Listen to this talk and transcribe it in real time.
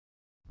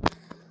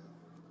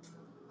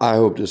I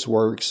hope this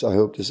works. I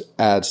hope this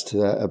adds to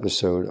that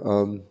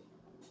episode.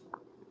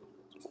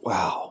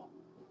 Wow.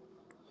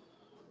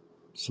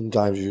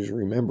 Sometimes you just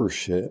remember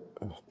shit.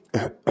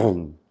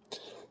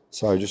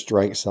 So I just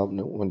drank something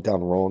that went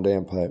down the wrong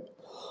damn pipe.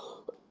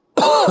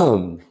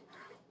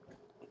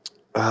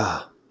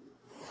 I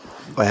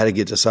had to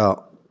get this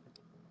out.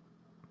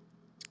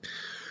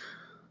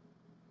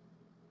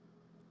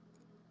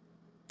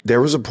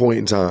 There was a point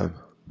in time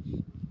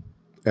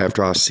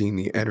after I seen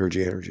the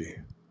energy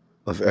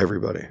of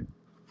everybody.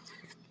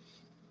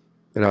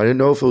 And I didn't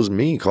know if it was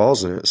me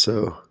causing it,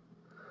 so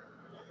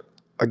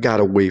I got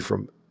away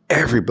from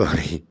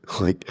everybody.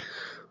 Like,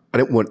 I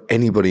didn't want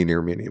anybody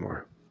near me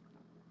anymore.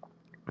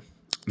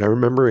 And I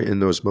remember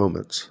in those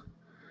moments,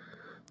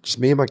 just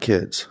me and my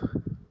kids,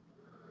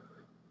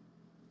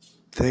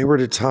 they were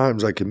the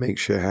times I could make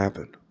shit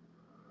happen.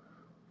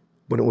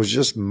 When it was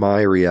just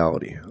my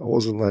reality. I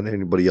wasn't letting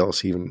anybody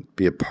else even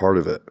be a part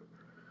of it.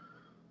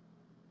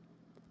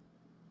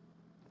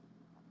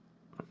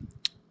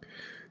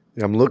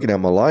 And I'm looking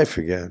at my life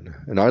again,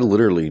 and I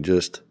literally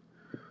just,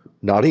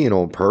 not even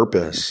on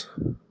purpose,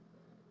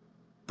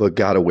 but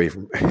got away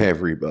from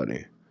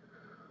everybody.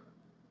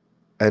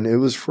 And it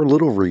was for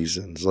little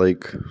reasons,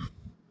 like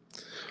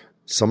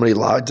somebody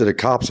lied to the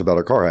cops about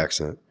a car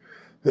accident.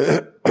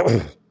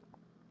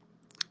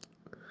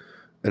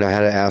 And I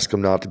had to ask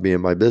them not to be in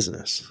my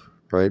business,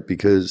 right?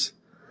 Because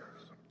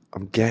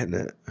I'm getting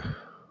it.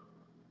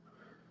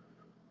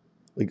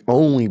 Like,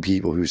 only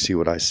people who see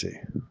what I see.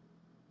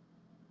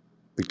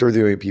 Like, they're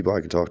the only people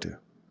I can talk to.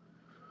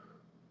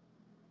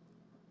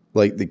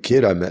 Like the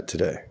kid I met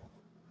today.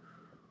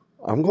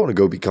 I'm going to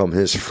go become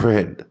his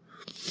friend.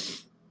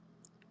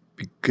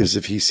 Because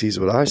if he sees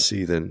what I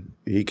see, then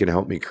he can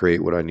help me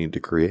create what I need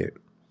to create.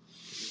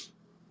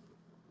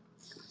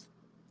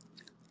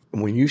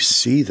 And when you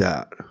see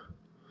that,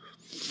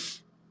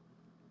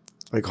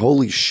 like,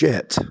 holy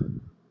shit.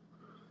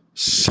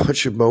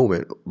 Such a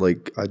moment.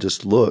 Like, I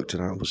just looked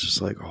and I was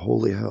just like,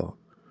 holy hell.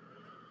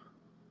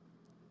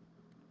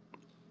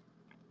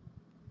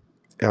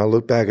 And I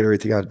look back at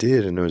everything I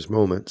did in those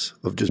moments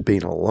of just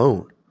being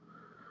alone.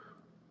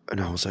 And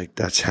I was like,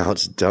 that's how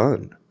it's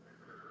done.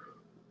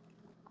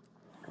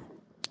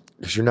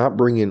 Because you're not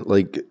bringing,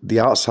 like, the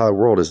outside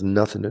world has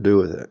nothing to do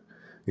with it.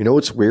 You know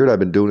what's weird? I've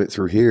been doing it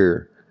through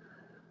here.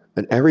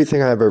 And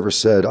everything I've ever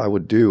said I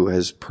would do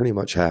has pretty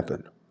much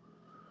happened.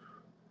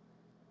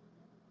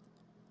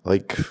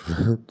 Like,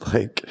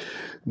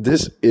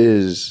 this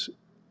is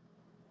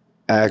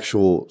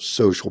actual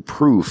social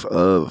proof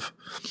of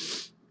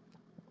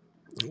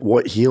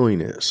what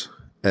healing is.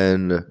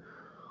 And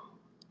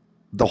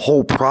the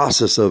whole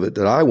process of it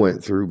that I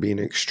went through, being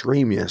an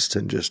extremist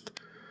and just,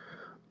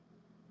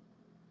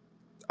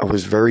 I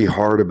was very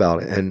hard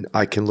about it. And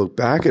I can look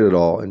back at it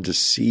all and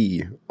just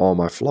see all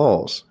my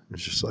flaws.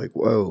 It's just like,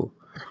 whoa,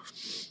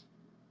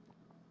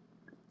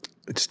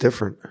 it's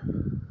different.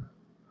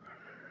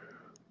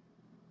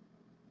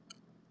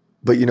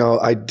 But, you know,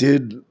 I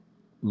did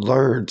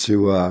learn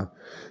to,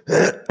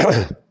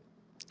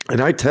 and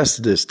I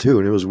tested this too,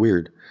 and it was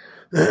weird.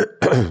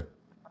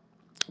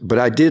 But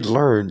I did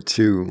learn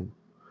to,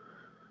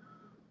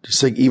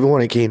 just like, even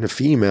when it came to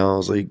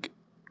females, like,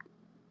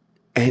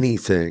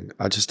 anything,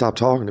 I just stopped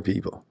talking to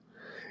people.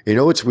 You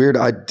know, it's weird.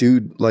 I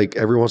do, like,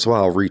 every once in a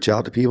while, I'll reach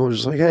out to people and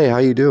just like, hey, how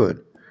you doing?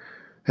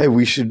 Hey,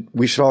 we should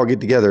all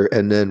get together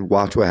and then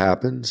watch what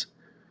happens.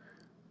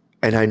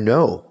 And I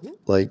know,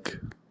 like,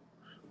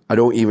 I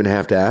don't even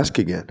have to ask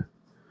again.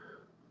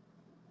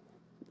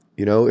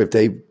 You know, if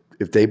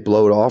they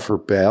blow it off or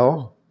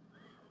bail,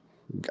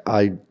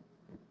 I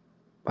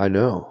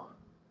know.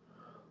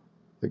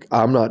 Like,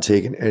 I'm not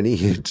taking any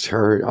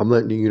turn. I'm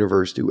letting the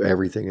universe do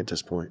everything at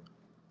this point.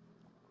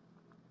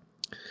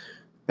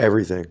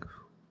 Everything.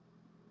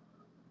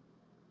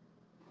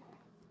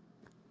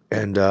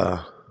 And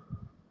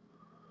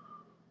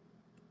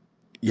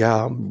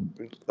yeah,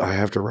 I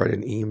have to write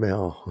an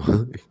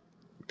email.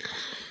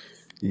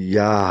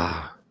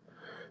 Yeah.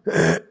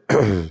 I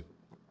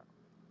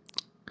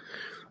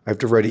have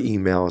to write an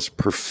email as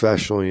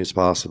professionally as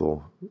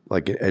possible.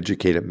 Like an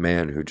educated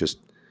man who just,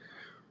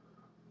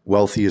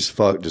 wealthy as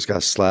fuck, just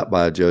got slapped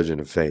by a judge in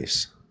the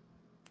face.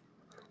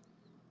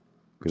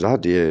 Because I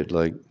did.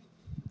 Like,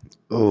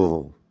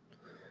 oh.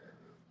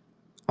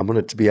 I'm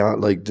going to be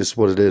out, like, this is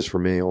what it is for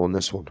me on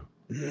this one.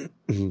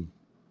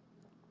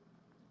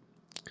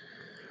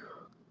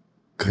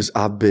 Because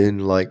I've been,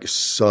 like,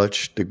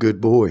 such the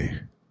good boy.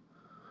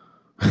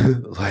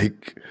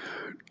 Like,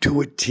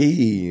 to a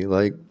T,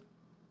 like,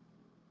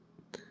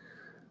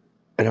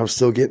 and I'm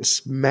still getting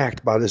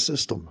smacked by the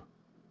system.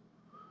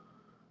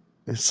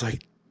 It's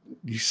like,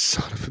 you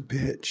son of a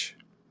bitch.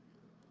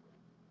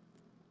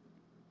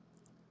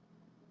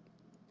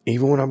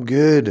 Even when I'm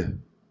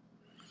good,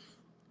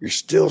 you're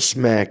still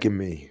smacking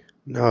me.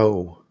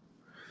 No.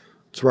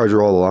 That's where I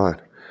draw the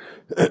line.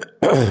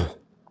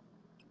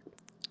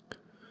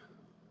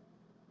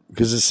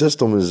 Because the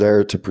system is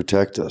there to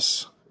protect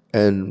us.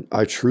 And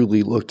I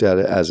truly looked at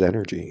it as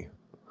energy.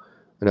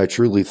 And I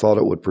truly thought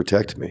it would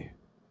protect me.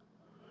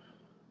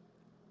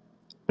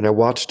 And I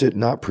watched it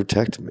not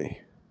protect me.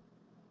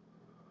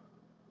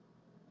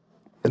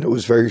 And it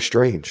was very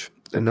strange.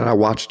 And then I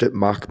watched it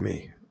mock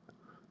me.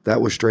 That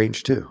was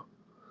strange too.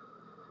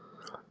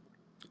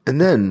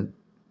 And then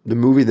the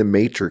movie The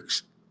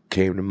Matrix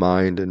came to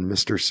mind, and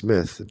Mr.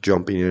 Smith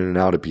jumping in and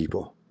out of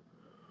people.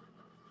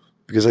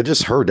 Because I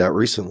just heard that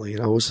recently,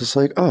 and I was just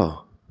like,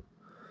 oh,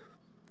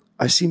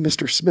 I see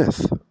Mr.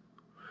 Smith.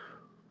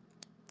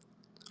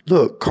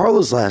 Look,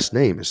 Carla's last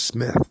name is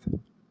Smith.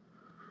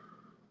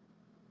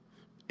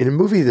 In the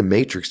movie The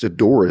Matrix, the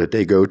door that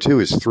they go to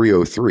is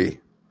 303.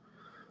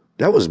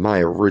 That was my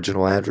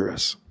original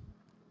address.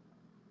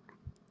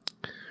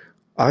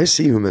 I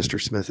see who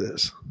Mr. Smith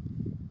is.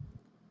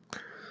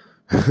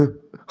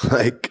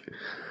 Like,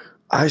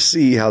 I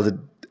see how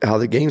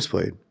the game's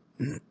played.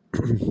 And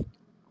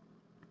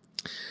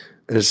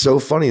it's so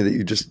funny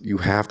that you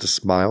have to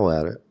smile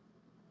at it.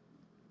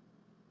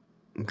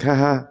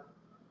 Haha.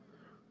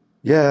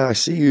 Yeah, I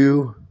see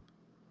you.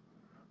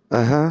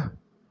 Uh-huh.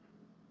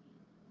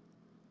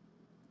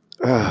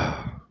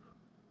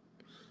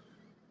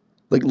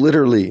 Like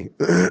literally,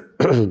 I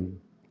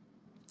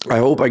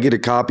hope I get a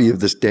copy of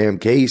this damn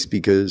case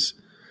because,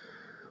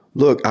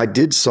 look, I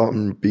did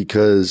something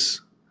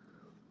because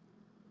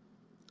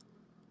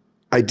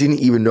I didn't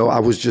even know I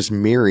was just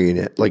mirroring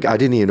it. Like, I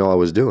didn't even know I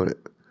was doing it.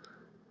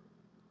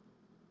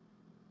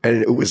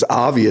 And it was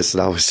obvious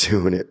that I was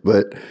doing it.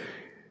 But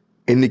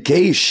in the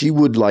case, she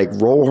would like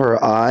roll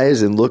her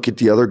eyes and look at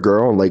the other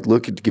girl and like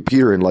look at the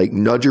computer and like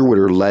nudge her with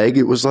her leg.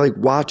 It was like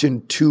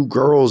watching two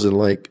girls in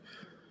like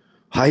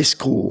high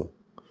school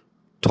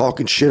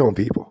talking shit on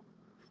people.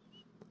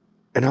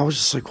 And I was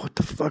just like, what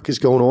the fuck is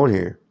going on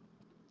here?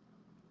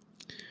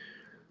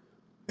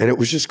 And it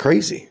was just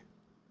crazy.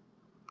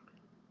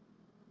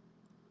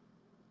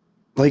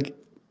 Like,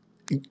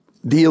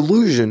 the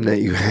illusion that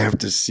you have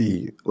to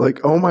see. Like,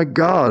 oh my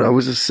God, I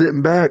was just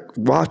sitting back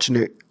watching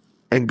it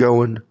and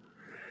going,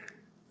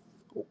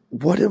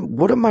 what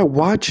am I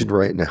watching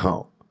right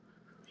now?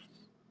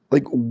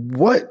 Like,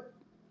 what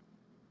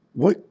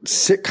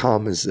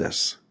sitcom is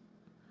this?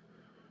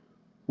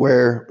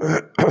 Where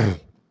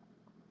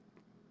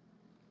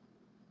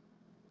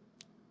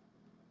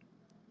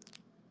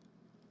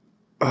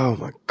oh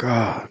my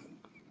God.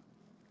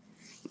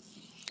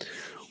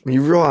 When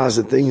you realize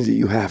the things that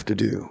you have to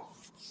do.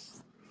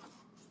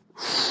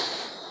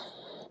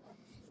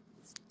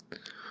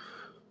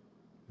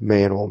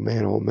 Man, oh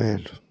man, oh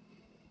man.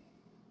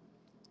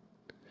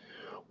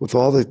 With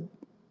all the...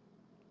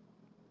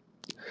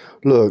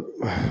 Look,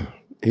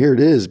 here it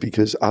is,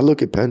 because I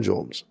look at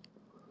pendulums.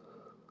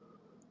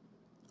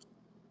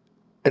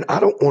 And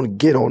I don't want to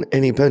get on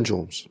any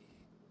pendulums.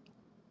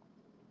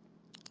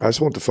 I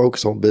just want to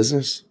focus on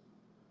business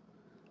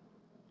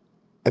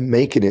and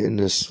making it in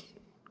this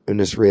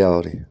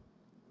reality.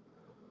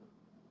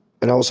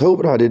 And I was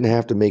hoping I didn't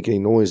have to make any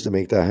noise to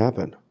make that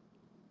happen.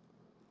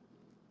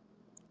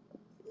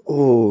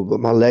 Oh, but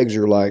my legs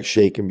are like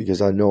shaking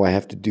because I know I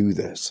have to do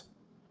this.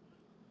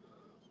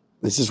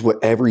 This is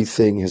what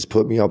everything has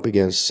put me up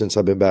against since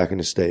I've been back in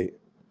the state.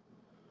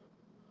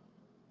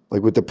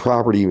 Like with the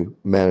property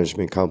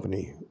management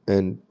company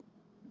and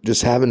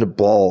just having the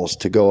balls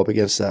to go up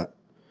against that.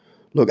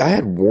 Look, I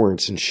had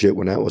warrants and shit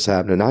when that was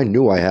happening. I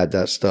knew I had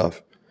that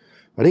stuff.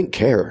 I didn't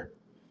care.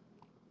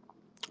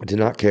 I did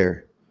not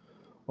care.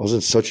 I was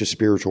in such a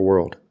spiritual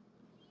world.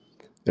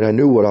 And I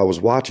knew what I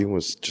was watching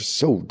was just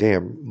so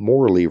damn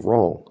morally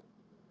wrong.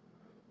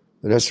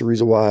 And that's the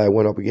reason why I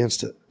went up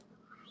against it.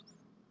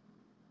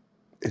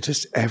 It's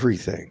just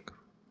everything.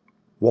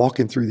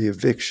 Walking through the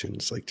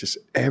evictions, like just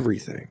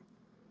everything.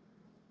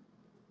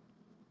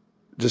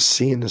 Just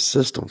seeing the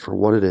system for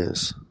what it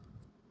is.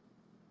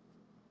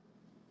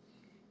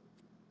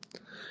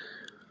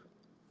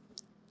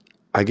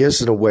 I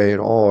guess in a way, in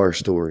all our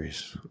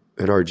stories,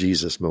 in our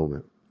Jesus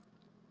moment,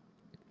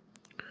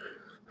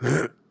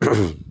 during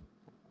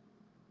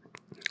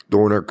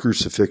our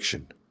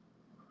crucifixion,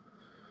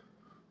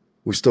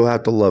 we still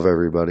have to love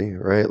everybody,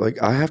 right?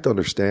 Like, I have to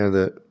understand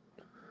that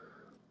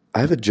I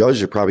have a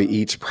judge that probably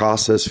eats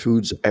processed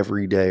foods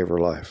every day of her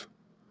life.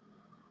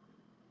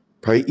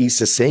 Probably eats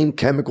the same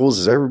chemicals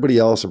as everybody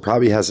else and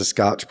probably has a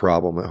Scotch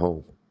problem at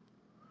home.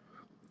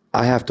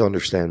 I have to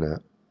understand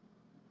that.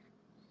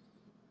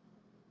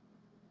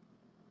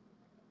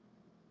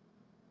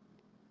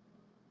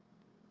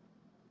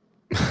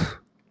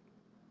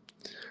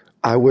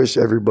 I wish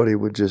everybody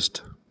would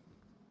just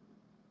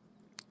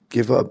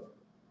give up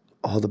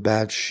all the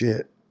bad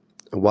shit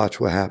and watch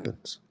what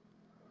happens.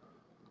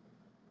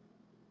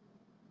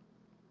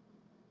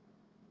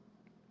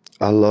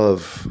 I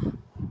love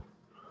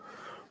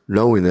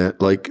knowing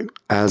that, like,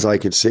 as I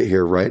can sit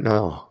here right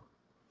now.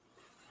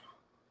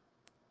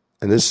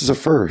 And this is a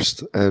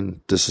first,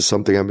 and this is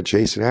something I've been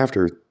chasing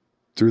after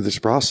through this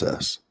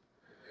process.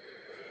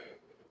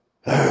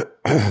 I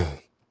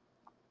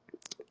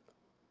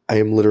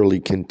am literally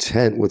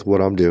content with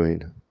what I'm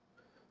doing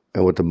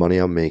and with the money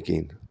I'm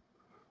making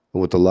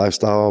and with the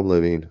lifestyle I'm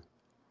living.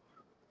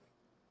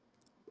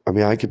 I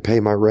mean, I could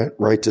pay my rent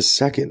right this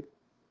second.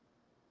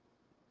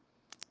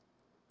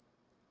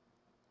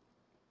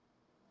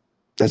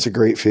 That's a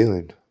great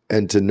feeling.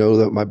 And to know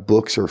that my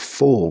books are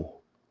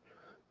full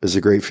is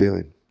a great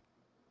feeling.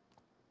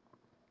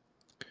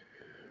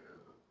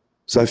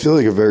 So I feel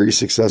like a very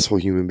successful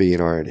human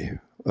being already.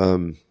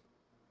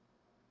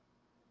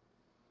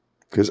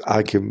 Because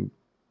I can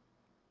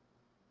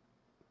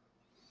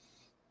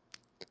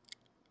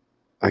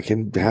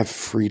have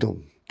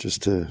freedom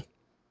just to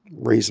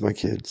raise my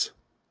kids.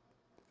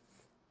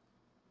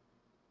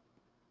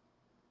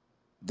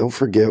 Don't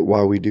forget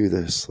why we do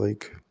this.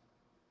 Like,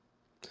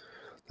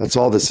 that's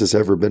all this has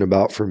ever been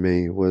about for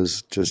me,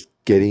 was just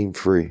getting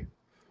free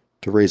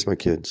to raise my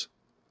kids.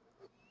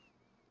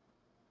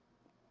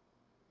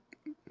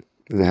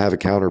 And to have a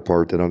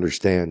counterpart that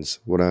understands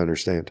what I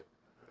understand.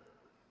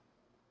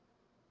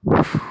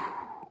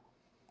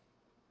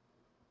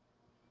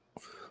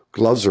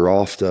 Gloves are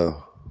off,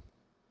 though.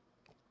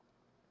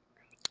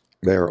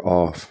 They're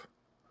off.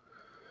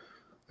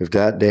 If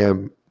that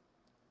damn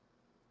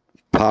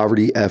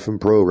poverty effing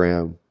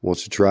program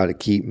wants to try to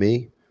keep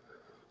me,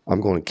 I'm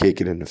going to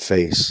kick it in the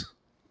face.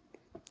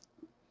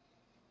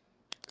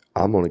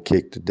 I'm going to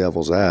kick the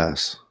devil's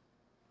ass.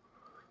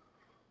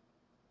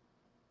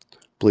 I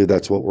believe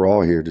that's what we're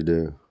all here to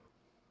do.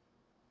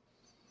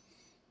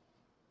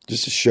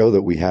 Just to show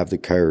that we have the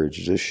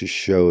courage. Just to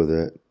show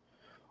that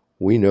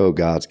we know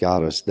God's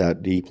got us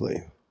that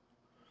deeply.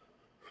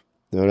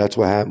 You know, that's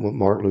what happened with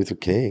Martin Luther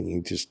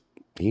King.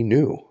 He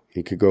knew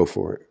he could go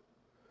for it.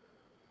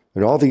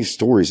 And all these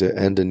stories that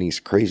end in these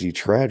crazy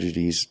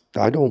tragedies,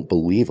 I don't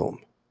believe them.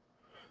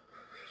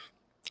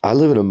 I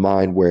live in a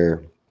mind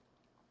where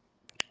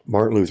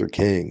Martin Luther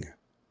King,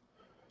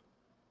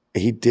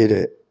 he did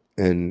it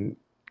and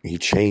he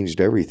changed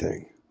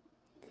everything.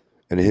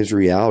 And in his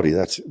reality,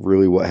 that's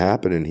really what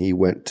happened. And he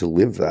went to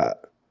live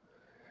that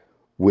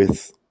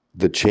with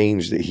the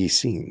change that he's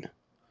seen.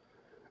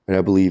 And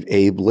I believe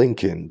Abe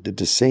Lincoln did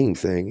the same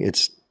thing.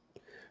 It's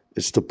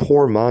the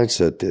poor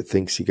mindset that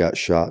thinks he got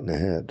shot in the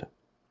head.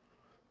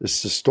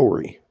 It's the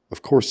story.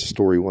 Of course, the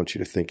story wants you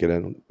to think it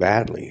ended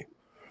badly.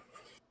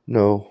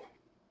 No.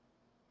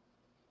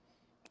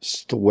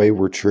 It's the way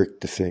we're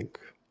tricked to think.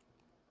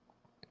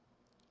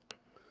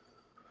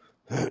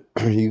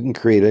 You can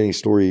create any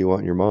story you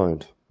want in your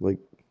mind. Like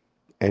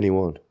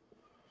anyone.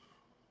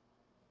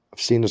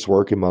 I've seen this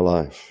work in my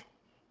life.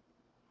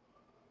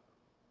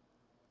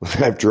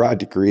 I've tried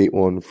to create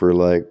one for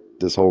like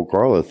this whole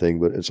Carla thing,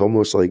 but it's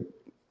almost like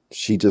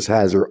she just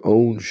has her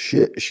own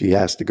shit she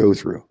has to go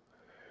through.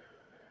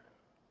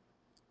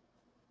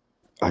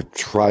 I've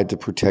tried to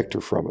protect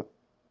her from it.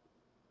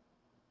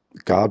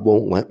 God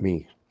won't let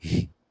me.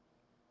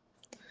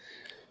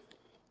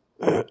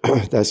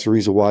 That's the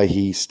reason why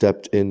he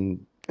stepped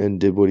in and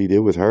did what he did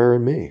with her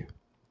and me.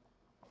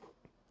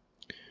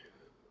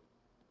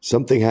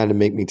 Something had to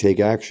make me take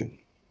action.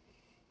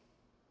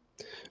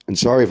 And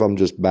sorry if I'm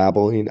just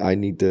babbling.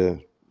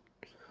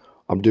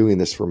 I'm doing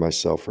this for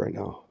myself right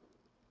now.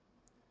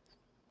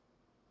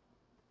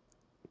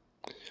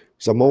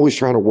 So I'm always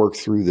trying to work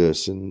through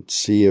this and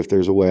see if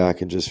there's a way I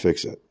can just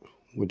fix it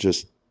with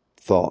just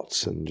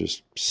thoughts and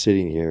just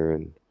sitting here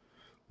and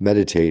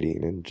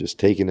meditating and just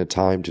taking the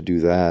time to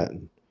do that.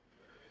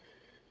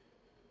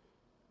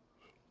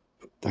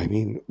 I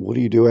mean, what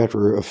do you do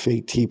after a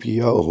fake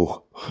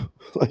TPO?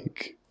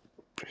 Like,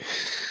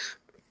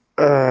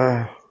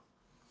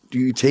 do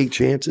you take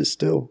chances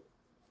still?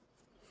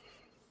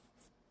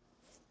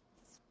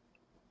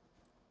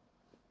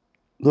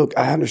 Look,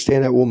 I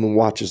understand that woman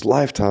watches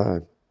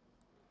Lifetime.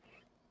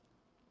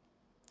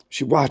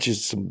 She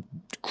watches some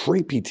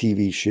creepy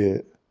TV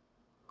shit.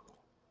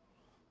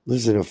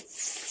 Lives in a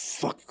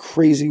fucking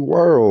crazy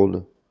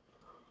world.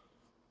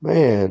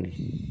 Man,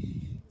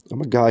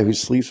 I'm a guy who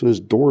sleeps with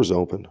his doors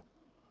open.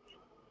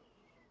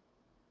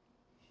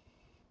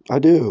 I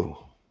do.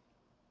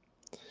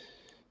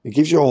 It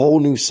gives you a whole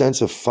new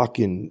sense of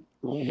fucking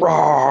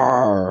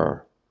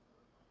roar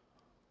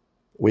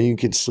when you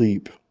can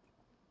sleep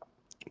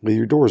with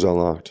your doors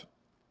unlocked.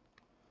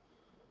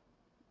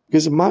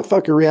 Because in my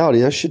fucking reality,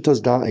 that shit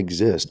does not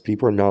exist.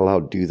 People are not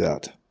allowed to do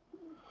that.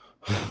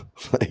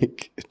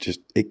 Like,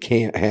 it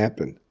can't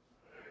happen.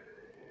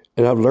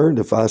 And I've learned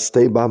if I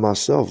stay by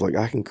myself, like,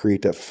 I can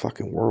create that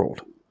fucking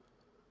world.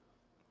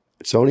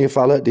 It's only if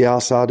I let the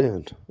outside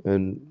in.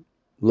 And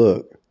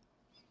look,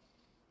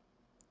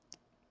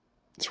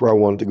 that's where I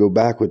wanted to go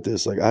back with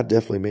this. Like, I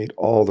definitely made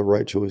all the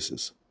right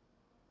choices.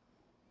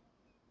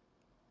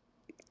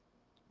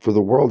 For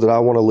the world that I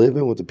want to live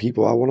in, with the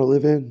people I want to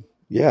live in,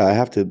 yeah, I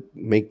have to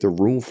make the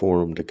room for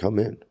them to come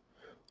in.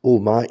 Oh,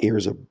 my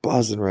ears are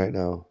buzzing right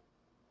now.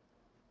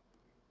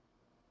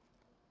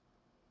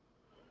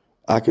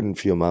 I can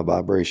feel my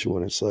vibration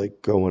when it's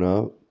like going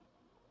up.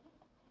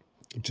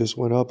 It just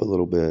went up a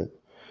little bit.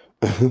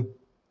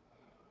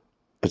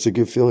 It's a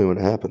good feeling when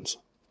it happens.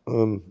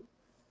 And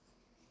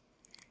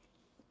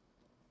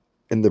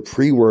the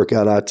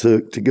pre-workout I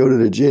took to go to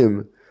the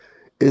gym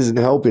isn't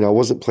helping. I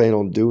wasn't planning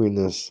on doing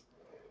this,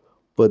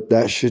 but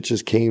that shit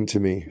just came to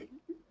me.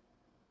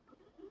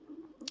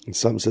 And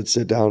something said,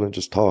 sit down and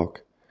just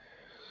talk.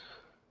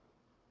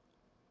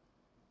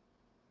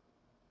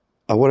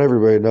 I want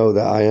everybody to know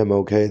that I am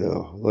okay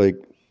though, like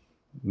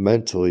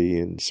mentally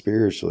and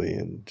spiritually,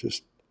 and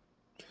just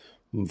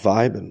I'm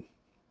vibing.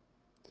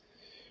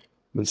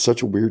 I'm in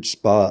such a weird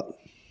spot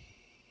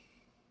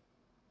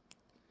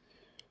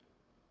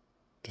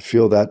to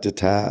feel that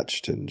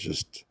detached and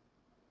just,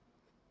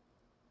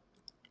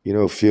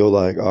 feel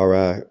like, all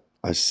right,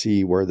 I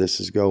see where this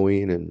is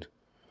going and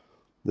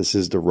this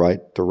is the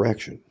right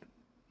direction.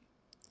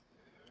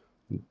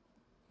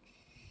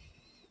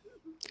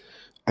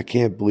 I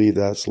can't believe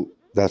that's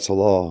a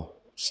law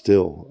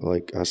still.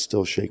 Like, I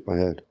still shake my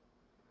head.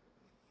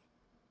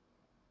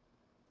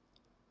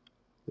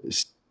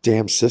 This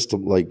damn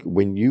system, like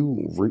when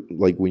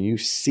you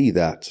see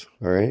that,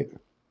 all right?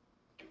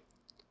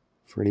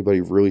 For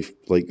anybody really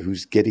like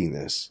who's getting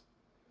this,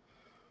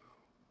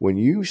 when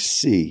you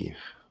see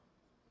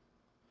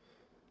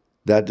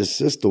that the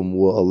system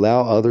will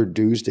allow other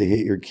dudes to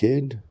hit your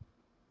kid,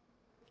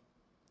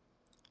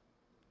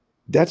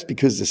 that's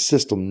because the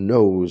system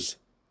knows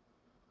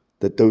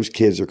that those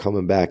kids are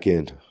coming back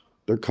in.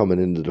 They're coming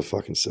into the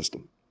fucking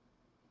system.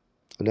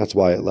 And that's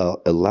why it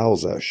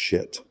allows that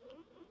shit.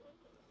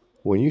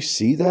 When you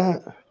see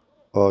that,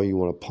 oh, you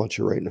want to punch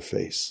it right in the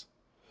face.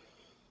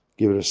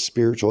 Give it a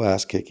spiritual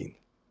ass kicking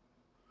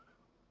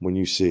when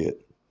you see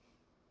it.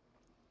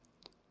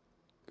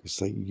 It's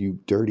like, you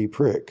dirty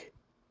prick.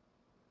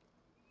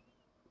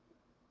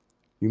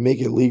 You make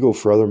it legal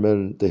for other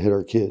men to hit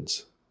our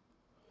kids.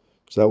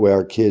 So that way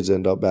our kids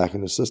end up back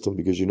in the system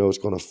because you know it's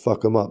going to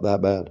fuck them up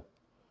that bad.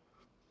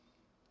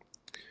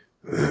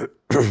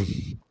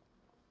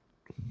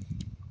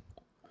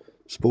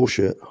 It's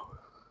bullshit.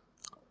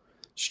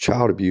 It's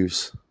child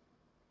abuse.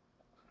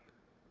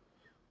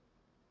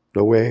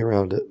 No way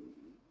around it.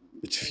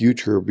 It's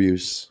future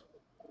abuse.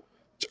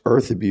 It's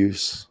earth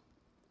abuse.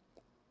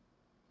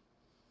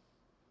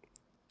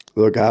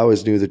 Look, I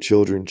always knew the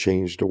children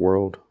changed the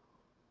world.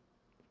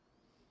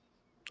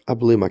 I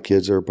believe my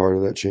kids are a part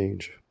of that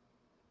change.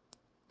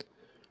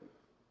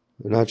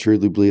 And I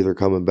truly believe they're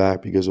coming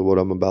back because of what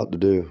I'm about to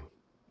do.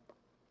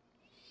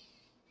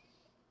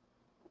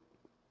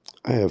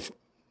 I have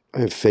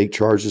fake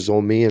charges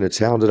on me in a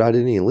town that I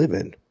didn't even live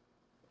in.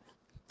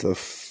 The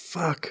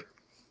fuck?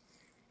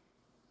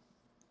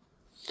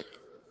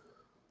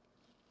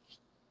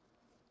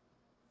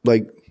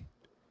 Like,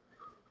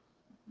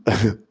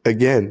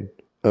 again,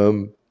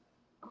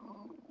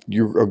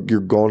 you're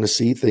going to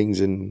see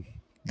things in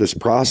this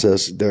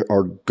process that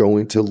are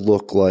going to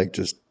look like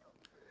just,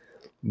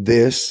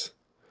 this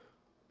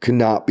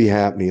cannot be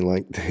happening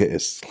like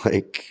this.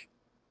 Like,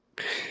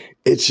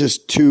 it's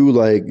just too,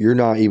 like, you're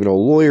not even a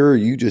lawyer.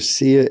 You just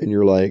see it and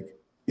you're like,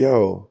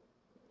 yo,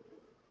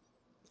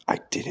 I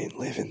didn't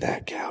live in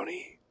that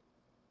county.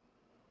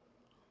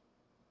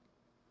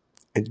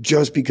 And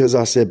just because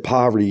I said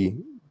poverty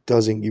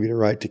doesn't give you the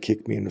right to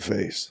kick me in the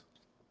face.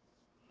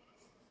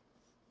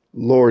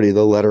 Lordy,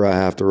 the letter I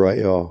have to write,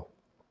 y'all.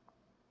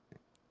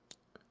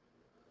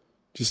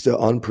 Just the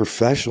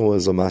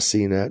unprofessionalism I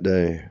seen that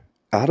day.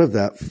 Out of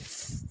that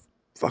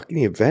fucking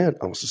event,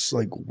 I was just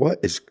like, what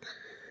is...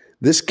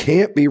 This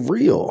can't be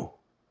real.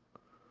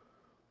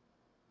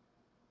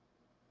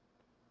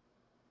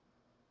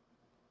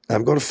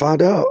 I'm going to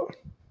find out.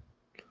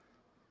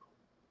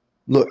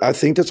 Look, I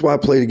think that's why I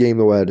play the game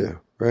the way I do,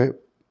 right?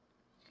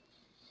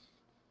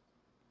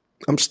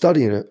 I'm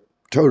studying it.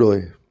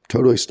 Totally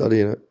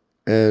studying it.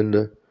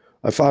 And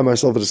I find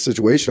myself in a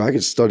situation I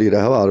can study the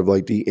hell out of,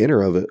 like, the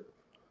inner of it.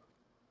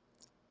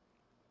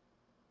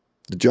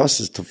 The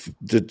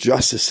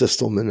justice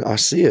system, and I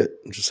see it.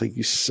 I'm just like,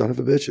 you son of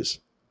a bitches.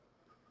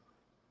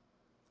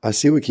 I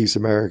see what keeps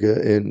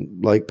America in,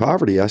 like,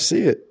 poverty. I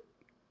see it.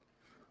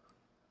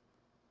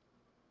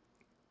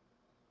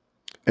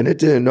 And it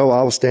didn't know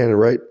I was standing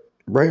right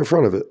in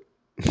front of it.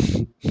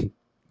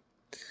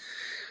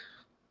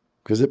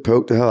 Because it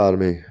poked the hell out of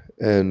me.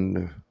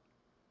 And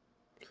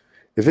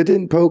if it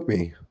didn't poke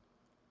me,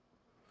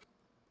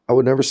 I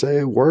would never say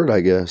a word,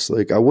 I guess.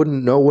 Like, I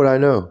wouldn't know what I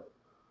know.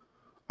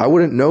 I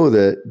wouldn't know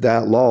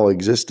that law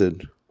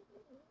existed.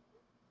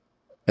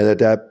 And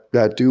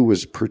that dude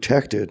was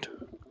protected.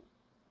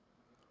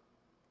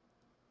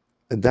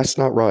 And that's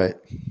not right.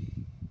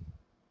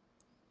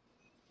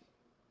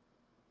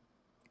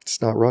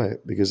 It's not right,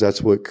 because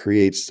that's what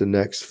creates the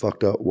next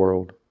fucked up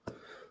world.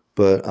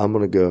 But I'm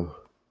going to go.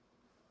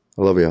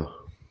 I love y'all.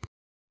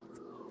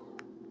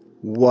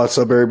 What's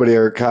up, everybody?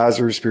 Eric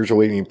Kaiser, Spiritual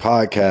Awakening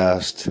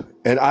Podcast.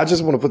 And I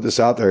just want to put this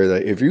out there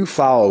that if you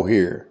follow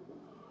here,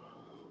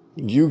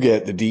 you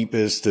get the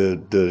deepest,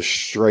 the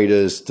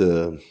straightest.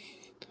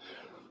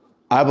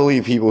 I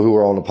believe people who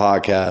are on the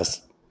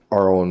podcast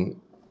are on,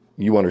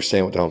 you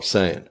understand what I'm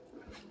saying.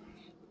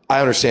 I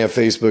understand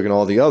Facebook and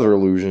all the other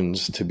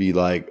illusions to be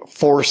like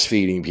force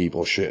feeding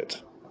people shit.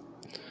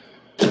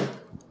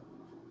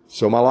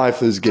 So my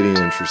life is getting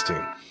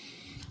interesting.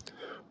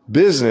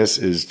 Business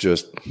is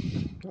just,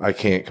 I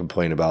can't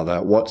complain about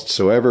that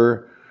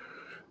whatsoever.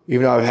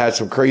 Even though I've had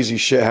some crazy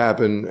shit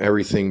happen,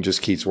 everything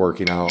just keeps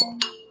working out.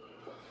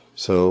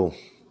 So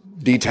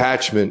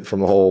detachment from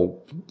the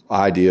whole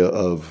idea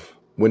of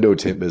window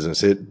tint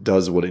business. It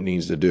does what it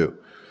needs to do.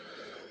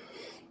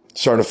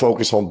 Starting to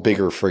focus on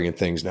bigger friggin'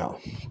 things now.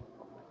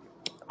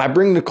 I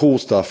bring the cool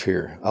stuff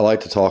here. I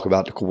like to talk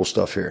about the cool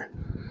stuff here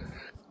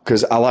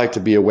because I like to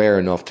be aware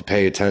enough to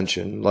pay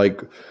attention.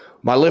 Like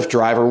my Lyft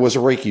driver was a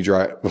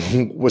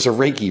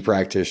Reiki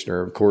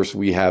practitioner. Of course,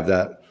 we have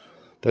that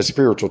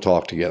spiritual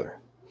talk together.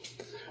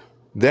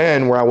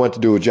 Then where I went to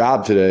do a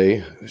job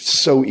today,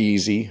 so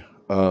easy.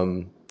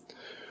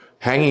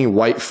 Hanging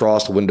white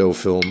frost window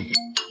film.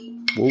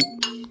 Whoop.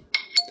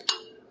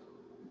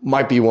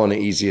 Might be one of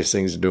the easiest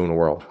things to do in the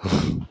world.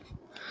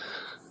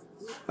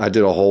 I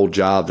did a whole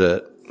job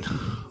that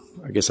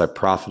I guess I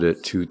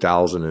profited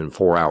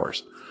 2,004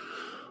 hours.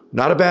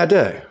 Not a bad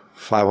day.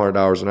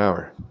 $500 an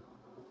hour.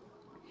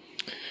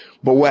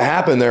 But what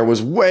happened there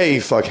was way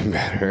fucking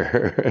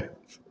better.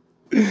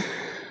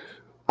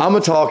 I'm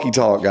a talky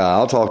talk guy.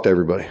 I'll talk to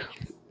everybody.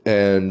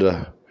 And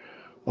I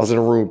was in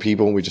a room with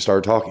people and we just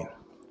started talking.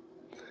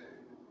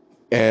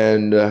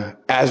 And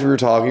as we were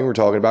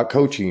talking about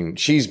coaching.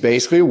 She's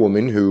basically a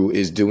woman who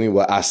is doing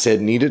what I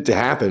said needed to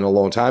happen a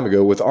long time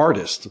ago with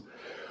artists.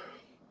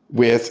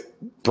 With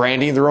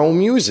branding their own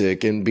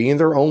music and being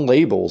their own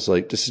labels.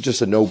 Like, this is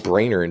just a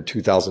no-brainer in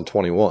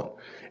 2021.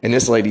 And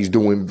this lady's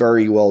doing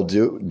very well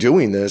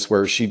doing this,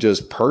 where she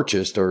just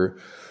purchased or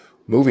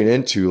moving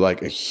into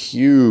like a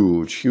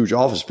huge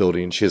office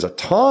building. She has a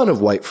ton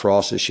of white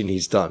frost that she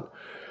needs done.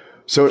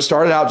 So it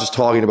started out just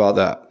talking about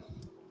that.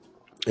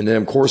 And then,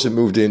 of course, it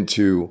moved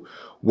into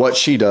what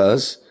she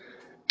does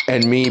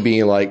and me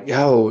being like,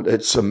 yo,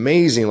 it's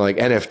amazing, like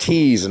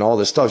NFTs and all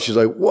this stuff. She's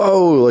like,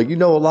 whoa, like, you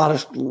know, a lot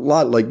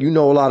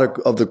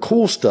of the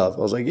cool stuff.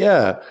 I was like,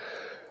 yeah.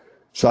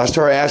 So I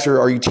started asking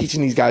her, are you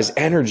teaching these guys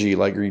energy?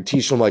 Like, are you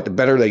teaching them like the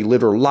better they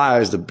live their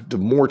lives, the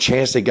more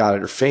chance they got at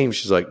their fame?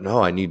 She's like,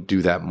 no, I need to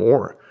do that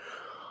more.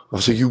 I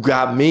was like, you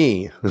got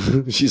me.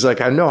 She's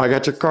like, I know, I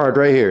got your card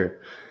right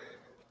here.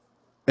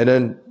 And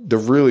then the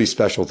really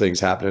special things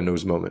happen in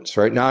those moments,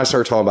 right? Now I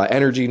start talking about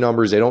energy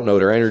numbers. They don't know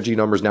their energy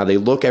numbers. Now they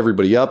look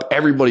everybody up.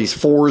 Everybody's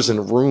 4s in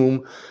a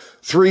room,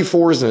 3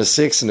 4s and a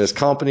 6 in this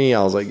company.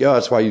 I was like, yo,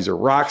 that's why you are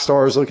rock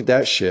stars. Look at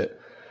that shit.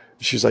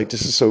 She's like,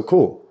 this is so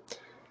cool.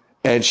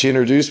 And she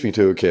introduced me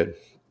to a kid.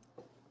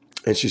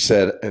 And she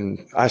said,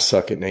 and I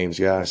suck at names,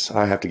 guys.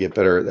 I have to get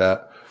better at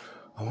that.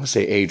 I want to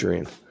say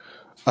Adrian.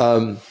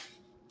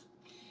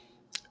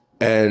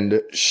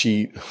 And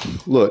she,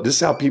 look, this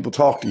is how people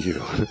talk to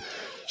you.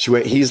 She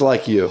went, he's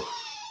like you.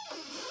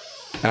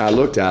 And I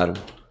looked at him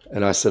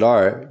and I said, all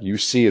right, you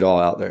see it all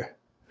out there.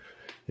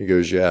 He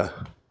goes, yeah.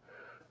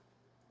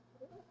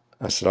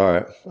 I said, all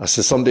right. I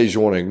said, some days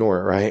you want to ignore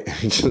it, right?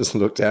 He just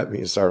looked at me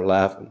and started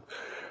laughing.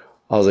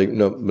 I was like,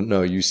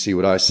 no, you see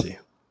what I see.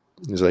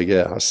 He's like,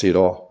 yeah, I see it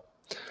all.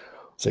 I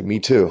was like, me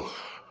too.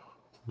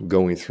 I'm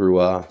going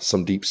through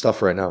some deep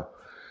stuff right now.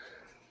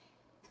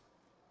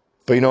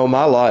 But, you know, in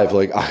my life,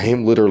 like, I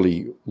am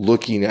literally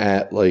looking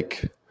at,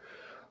 like,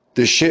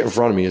 this shit in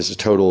front of me is a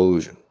total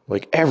illusion.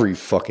 Like, every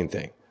fucking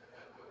thing.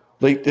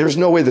 Like, there's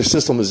no way the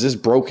system is this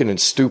broken and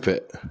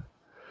stupid.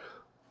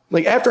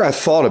 Like, after I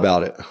thought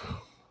about it,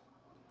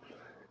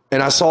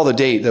 and I saw the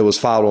date that was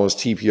filed on his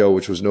TPO,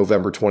 which was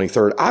November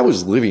 23rd, I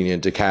was living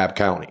in DeKalb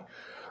County.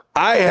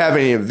 I have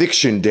an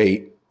eviction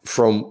date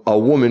from a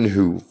woman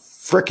who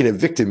frickin'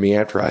 evicted me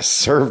after I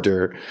served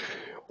her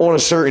on a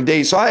certain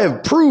date. So I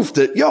have proof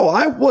that, yo,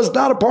 I was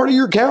not a part of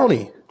your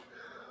county.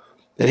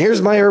 And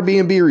here's my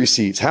Airbnb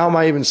receipts. How am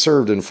I even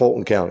served in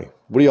Fulton County?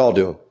 What are y'all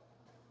doing?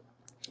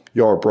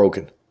 Y'all are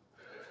broken.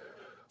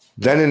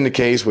 Then in the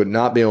case with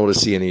not being able to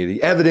see any of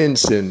the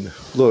evidence, and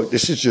look,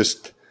 this is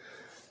just,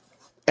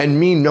 and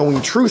me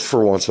knowing truth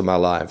for once in my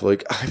life.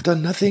 Like, I've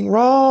done nothing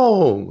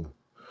wrong.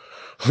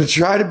 I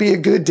try to be a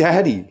good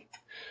daddy.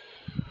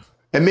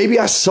 And maybe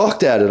I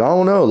sucked at it. I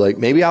don't know. Like,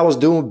 maybe I was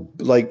doing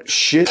like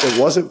shit that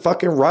wasn't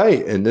fucking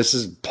right. And this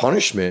is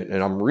punishment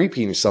and I'm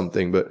reaping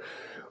something. But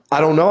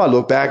I don't know. I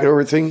look back at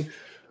everything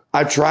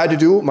I've tried to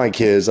do with my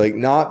kids, like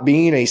not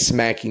being a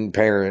smacking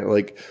parent,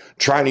 like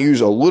trying to use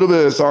a little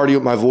bit of authority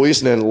with my voice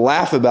and then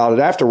laugh about it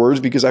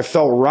afterwards because I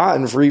felt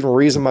rotten for even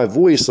raising my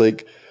voice.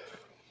 Like,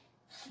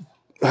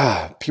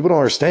 people don't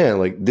understand.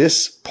 Like,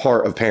 this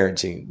part of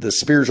parenting, the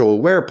spiritual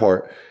aware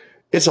part,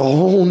 it's a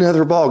whole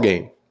nother ball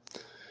game.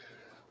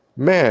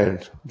 Man,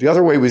 the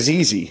other way was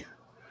easy.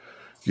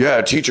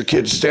 Yeah, teach your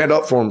kid to stand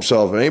up for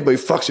himself. And anybody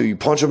fucks you, you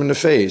punch them in the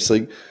face.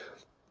 Like,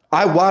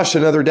 I watched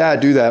another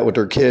dad do that with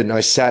their kid, and I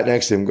sat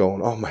next to him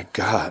going, oh my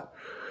God,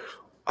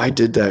 I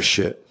did that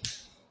shit.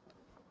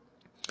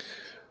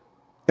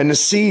 And to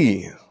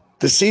see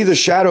the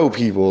shadow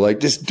people,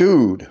 like this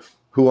dude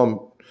who I'm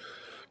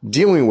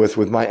dealing with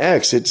my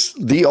ex, it's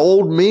the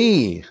old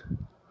me.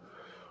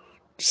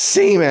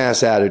 Same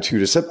ass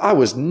attitude, except I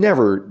was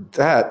never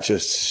that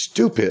just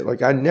stupid.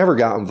 Like, I never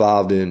got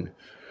involved in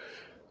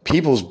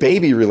people's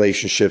baby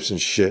relationships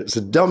and shit. It's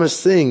the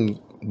dumbest thing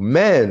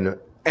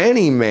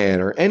any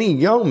man or any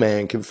young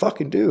man can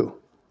fucking do.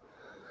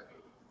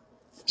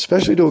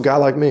 Especially to a guy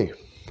like me.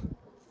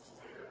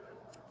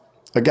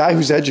 A guy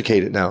who's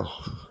educated now.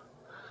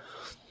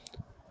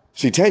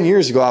 See, 10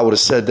 years ago, I would have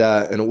said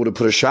that and it would have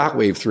put a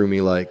shockwave through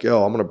me like,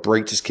 yo, I'm going to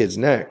break this kid's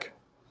neck.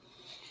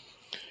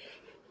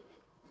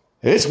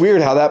 And it's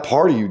weird how that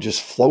part of you just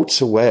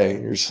floats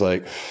away. You're just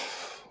like,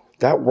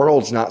 that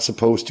world's not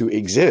supposed to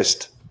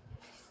exist.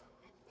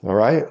 All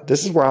right?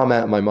 This is where I'm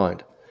at in my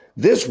mind.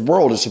 This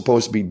world is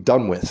supposed to be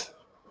done with.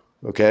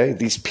 Okay?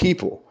 These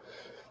people,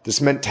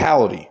 this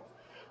mentality.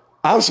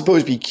 I'm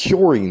supposed to be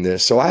curing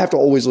this, so I have to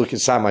always look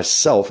inside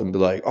myself and be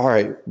like, all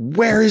right,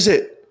 where is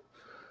it?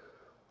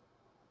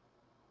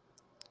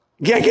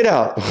 Yeah, get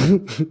out.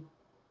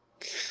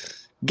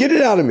 Get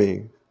it out of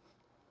me.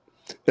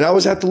 And I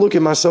always have to look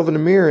at myself in the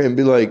mirror and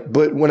be like,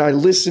 but when I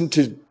listen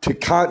to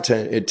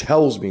content, it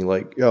tells me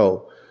like,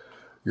 yo,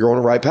 you're on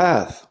the right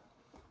path.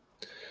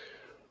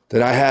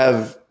 Then I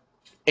have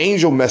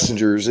angel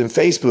messengers in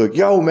Facebook.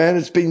 Yo, man,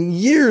 it's been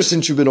years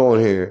since you've been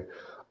on here.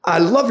 I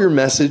love your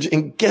message.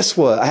 And guess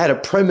what? I had a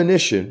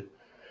premonition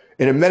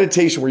in a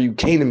meditation where you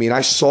came to me and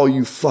I saw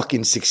you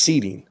fucking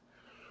succeeding.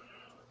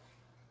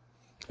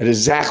 At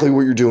exactly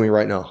what you're doing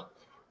right now.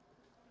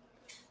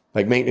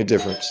 Like making a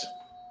difference.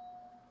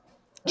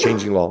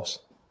 Changing laws.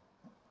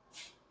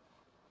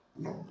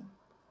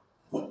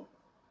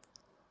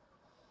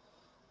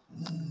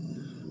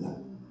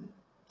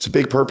 It's a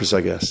big purpose,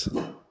 I guess. I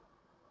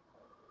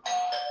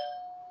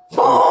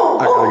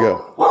gotta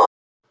go.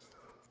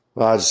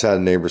 Well, I just had a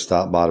neighbor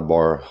stop by to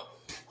borrow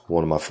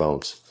one of my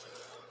phones.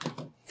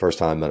 First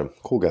time I met him.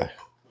 Cool guy.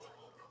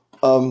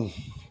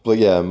 But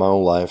yeah, in my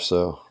own life,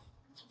 so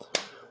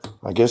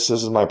I guess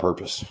this is my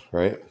purpose,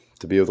 right?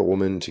 To be with a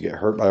woman, to get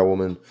hurt by a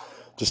woman,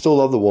 to still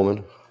love the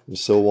woman, and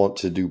still want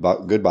to do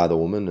good by the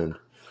woman. And,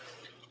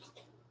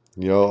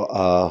 you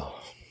know,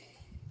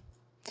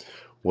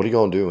 what are you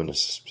going to do in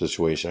this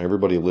situation?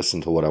 Everybody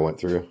listened to what I went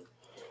through.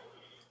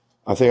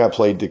 I think I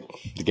played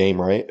the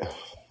game right.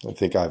 I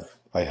think I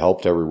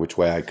helped every which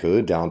way I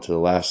could down to the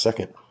last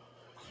second.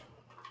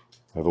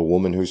 I have a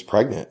woman who's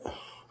pregnant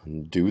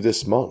and due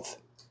this month.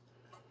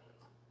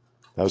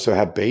 I also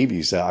have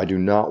babies that I do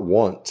not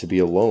want to be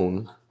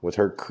alone with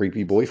her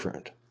creepy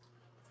boyfriend.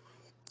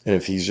 And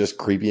if he's just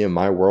creepy in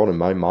my world, in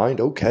my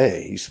mind,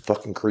 okay, he's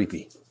fucking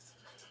creepy.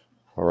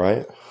 All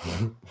right?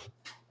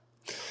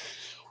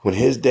 When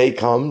his day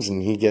comes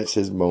and he gets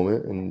his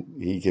moment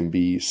and he can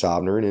be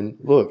sovereign, and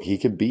look, he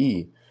could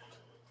be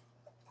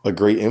a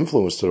great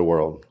influence to the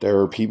world. There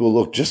are people who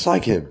look just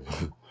like him,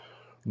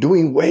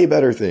 doing way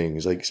better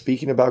things, like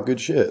speaking about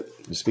good shit,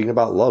 speaking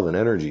about love and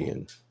energy,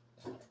 and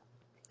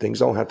things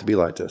don't have to be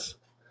like this.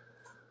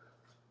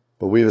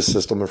 But we have a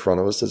system in front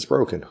of us that's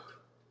broken.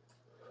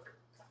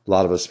 A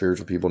lot of us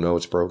spiritual people know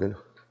it's broken.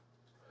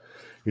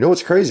 You know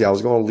what's crazy? I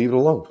was going to leave it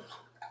alone.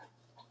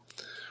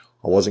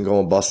 I wasn't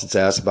going to bust its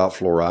ass about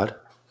fluoride.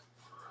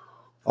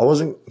 I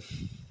wasn't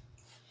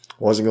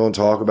going to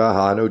talk about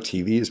how I know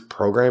TV is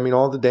programming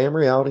all the damn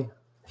reality.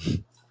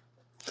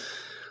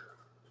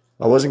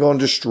 I wasn't going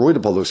to destroy the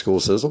public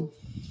school system.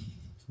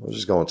 I was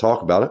just going to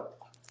talk about it.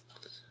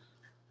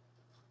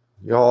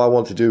 You know, all I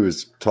want to do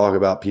is talk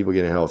about people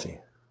getting healthy.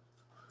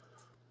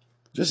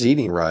 Just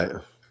eating right,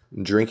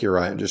 and drinking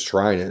right, and just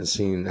trying it and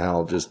seeing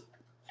how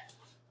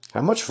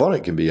much fun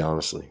it can be,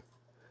 honestly.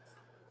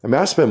 I mean,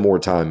 I spend more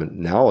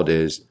time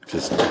nowadays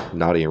just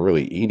not even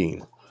really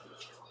eating.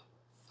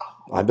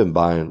 I've been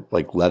buying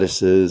like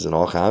lettuces and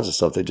all kinds of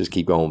stuff. They just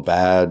keep going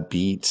bad,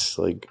 beets.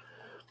 Like,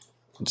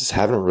 I just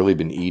haven't really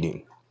been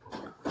eating.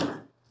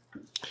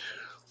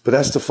 But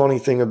that's the funny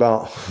thing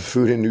about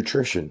food and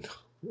nutrition.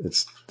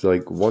 It's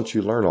like once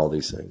you learn all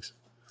these things,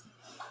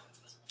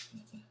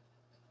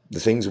 the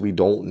things we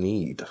don't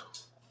need.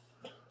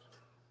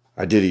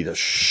 I did eat a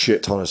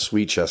shit ton of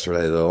sweets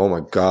yesterday, though. Oh, my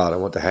God. I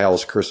went to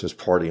Hal's Christmas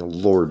party, and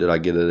Lord, did I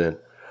get it in.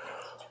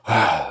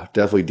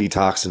 Definitely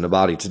detoxing the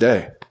body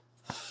today.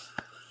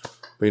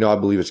 But, you know, I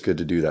believe it's good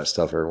to do that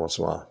stuff every once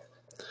in a while.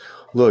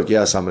 Look,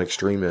 yes, I'm an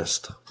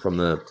extremist. From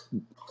the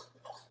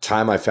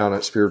time I found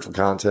out spiritual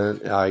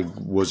content, I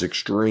was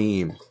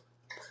extreme.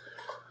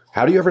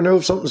 How do you ever know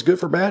if something's good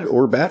for bad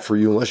or bad for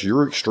you unless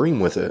you're extreme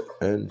with it?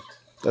 And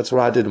that's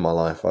what I did in my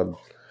life. I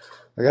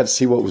got to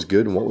see what was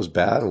good and what was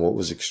bad and what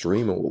was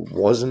extreme and what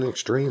wasn't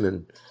extreme.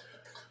 And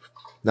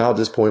now at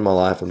this point in my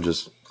life, I'm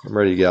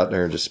ready to get out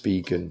there and just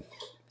speak and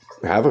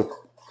have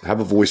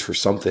a voice for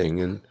something.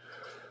 And,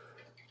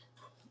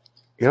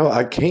 you know,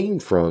 I came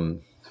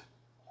from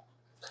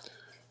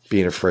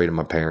being afraid of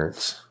my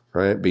parents,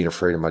 right? Being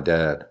afraid of my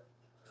dad.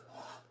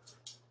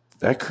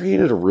 That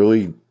created a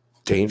really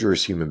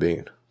dangerous human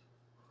being.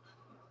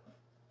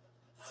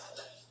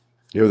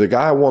 You know, the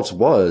guy I once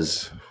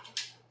was,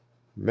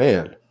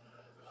 man,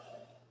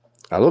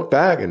 I look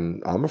back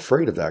and I'm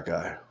afraid of that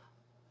guy.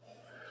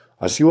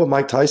 I see what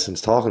Mike Tyson's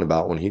talking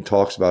about when he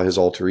talks about his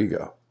alter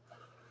ego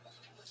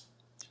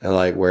and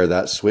like where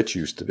that switch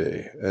used to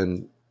be.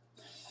 And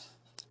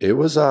it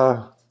was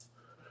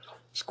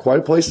it's quite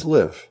a place to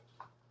live.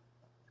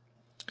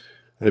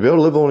 And to be able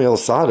to live on the other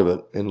side of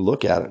it and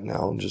look at it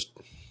now and just,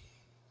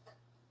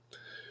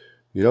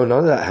 you know, none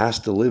of that has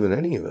to live in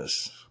any of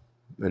us.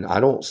 And I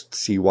don't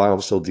see why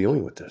I'm still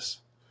dealing with this.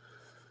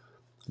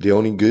 The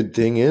only good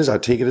thing is I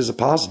take it as a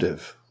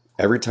positive.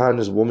 Every time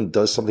this woman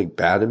does something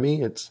bad to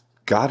me, it's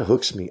God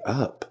hooks me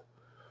up.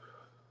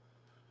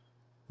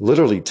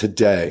 Literally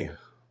today,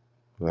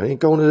 I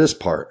ain't going to this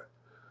part.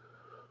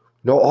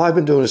 No, all I've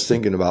been doing is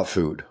thinking about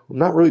food. I'm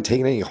not really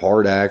taking any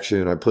hard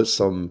action. I put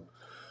some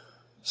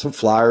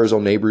flyers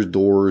on neighbors'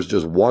 doors,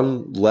 just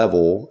one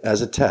level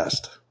as a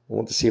test. I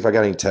want to see if I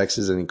got any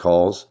texts, any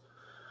calls.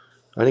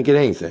 I didn't get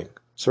anything.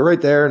 So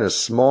right there in a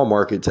small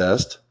market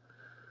test,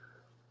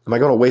 am I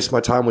going to waste my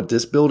time with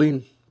this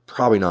building?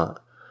 Probably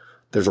not.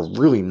 There's a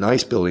really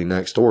nice building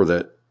next door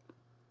that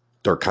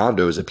they're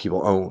condos that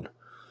people own.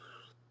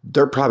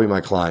 They're probably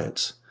my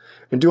clients.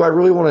 And do I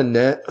really want to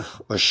net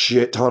a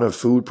shit ton of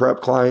food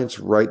prep clients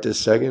right this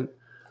second?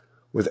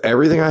 With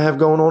everything I have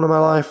going on in my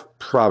life?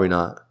 Probably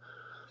not.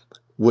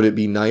 Would it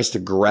be nice to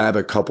grab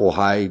a couple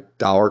high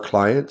dollar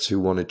clients who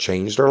want to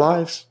change their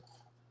lives?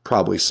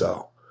 Probably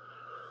so.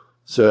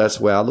 So that's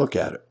the way I look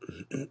at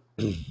it.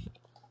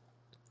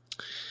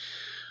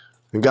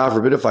 And God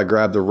forbid if I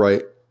grab the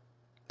right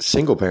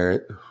single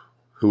parent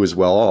who is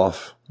well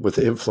off with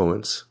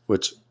influence,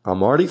 which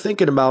I'm already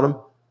thinking about him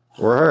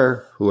or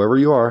her, whoever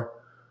you are,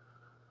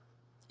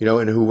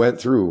 and who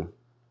went through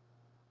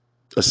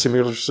a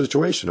similar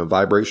situation of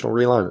vibrational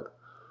realignment.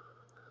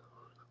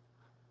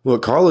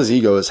 Look, Carla's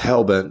ego is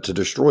hell-bent to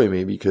destroy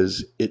me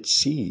because it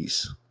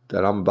sees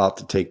that I'm about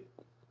to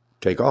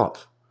take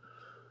off.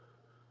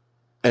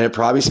 And it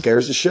probably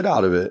scares the shit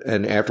out of it.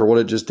 And after what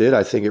it just did,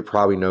 I think it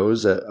probably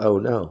knows that, oh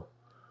no,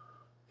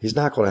 he's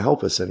not going to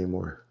help us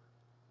anymore.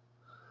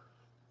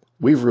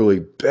 We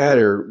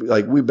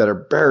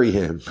better bury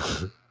him.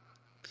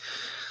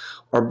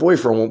 Our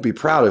boyfriend won't be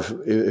proud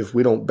if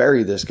we don't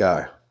bury this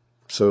guy.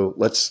 So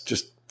let's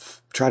just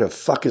try to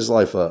fuck his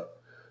life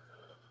up.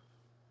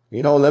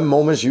 In them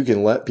moments you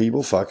can let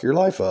people fuck your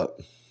life up.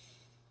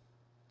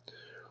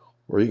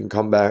 Or you can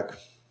come back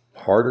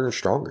harder and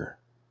stronger.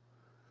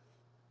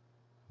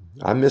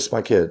 I miss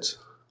my kids.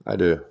 I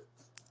do.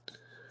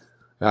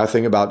 And I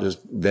think about just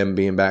them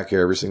being back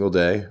here every single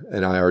day.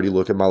 And I already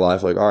look at my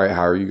life like, all right,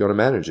 how are you going to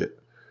manage it?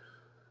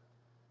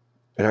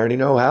 And I already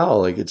know how.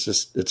 Like,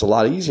 it's a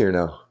lot easier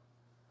now.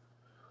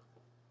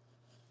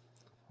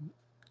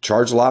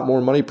 Charge a lot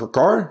more money per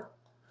car.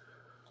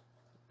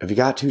 If you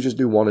got to, just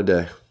do one a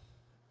day.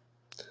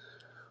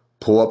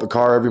 Pull up a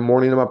car every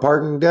morning in my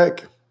parking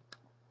deck.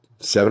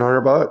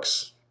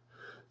 $700.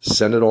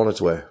 Send it on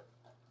its way.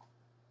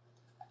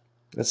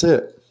 That's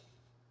it.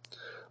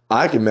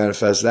 I can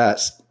manifest that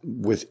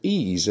with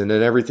ease, and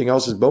then everything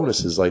else is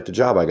bonuses, like the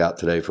job I got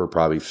today for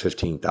probably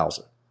 $15,000.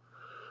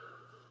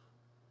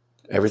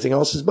 Everything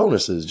else is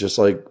bonuses, just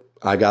like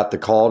I got the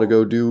call to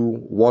go do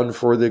one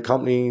for the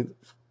company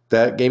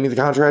that gave me the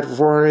contract for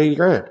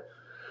 $480,000.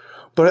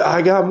 But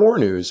I got more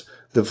news.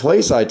 The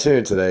place I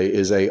tuned today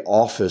is a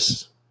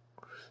office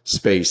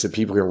space that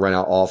people can rent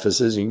out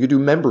offices, and you can do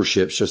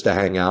memberships just to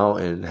hang out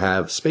and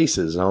have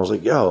spaces. And I was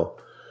like, yo,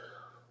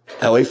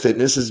 LA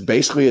Fitness is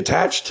basically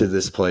attached to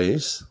this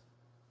place.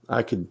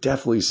 I could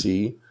definitely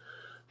see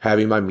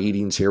having my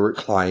meetings here with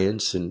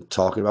clients and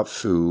talking about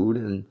food.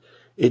 And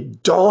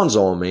it dawns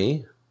on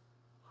me,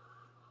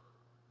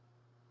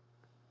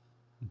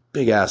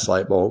 big ass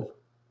light bulb,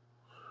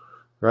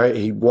 right?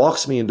 He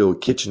walks me into a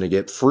kitchen to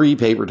get free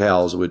paper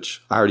towels,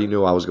 which I already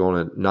knew I was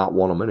going to not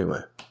want them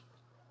anyway.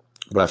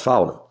 But I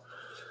followed him.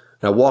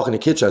 And I walk in the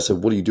kitchen. I said,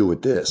 what do you do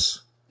with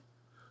this?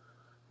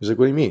 He's like,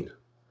 what do you mean?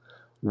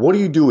 What do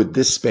you do with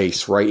this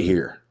space right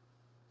here?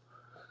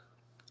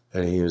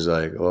 And he was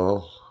like,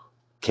 well,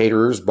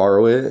 caterers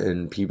borrow it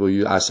and people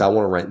use. I said, I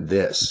want to rent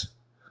this.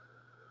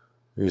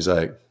 He's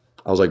like,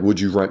 I was like, would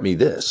you rent me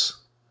this?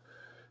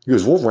 He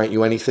goes, we'll rent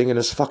you anything in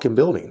this fucking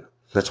building.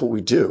 That's what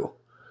we do.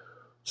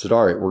 I said,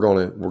 all right, we're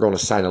going to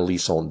sign a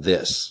lease on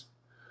this.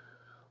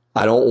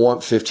 I don't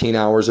want 15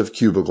 hours of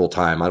cubicle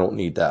time. I don't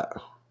need that.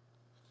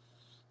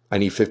 I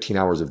need 15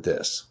 hours of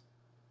this.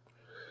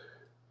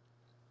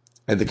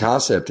 And the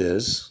concept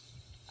is,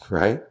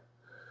 right?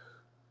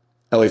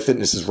 LA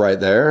Fitness is right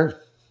there.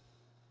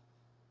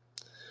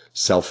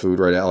 Sell food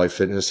right at LA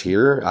Fitness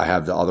here. I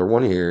have the other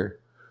one here.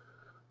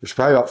 There's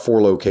probably about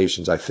 4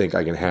 locations I think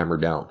I can hammer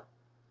down.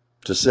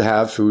 Just to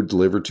have food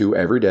delivered to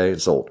every day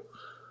and sold.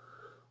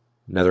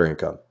 Another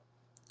income.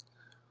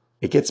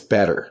 It gets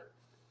better.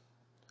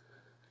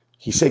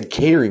 He said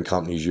catering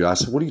companies. I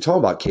said, what are you talking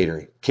about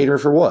catering? Catering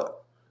for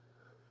what?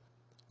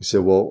 He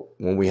said, well,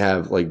 when we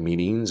have like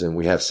meetings and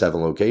we have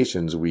 7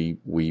 locations,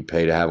 we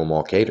pay to have them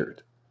all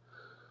catered.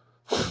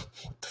 What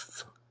the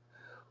fuck?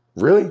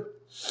 Really?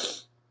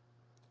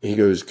 He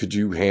goes, could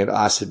you handle?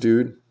 I said,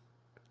 dude,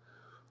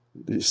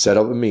 set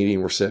up a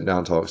meeting. We're sitting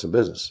down talking some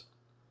business.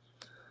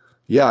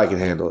 Yeah, I can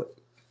handle it.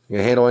 I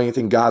can handle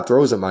anything God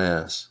throws at my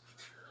ass.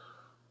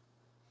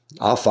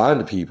 I'll find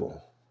the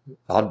people.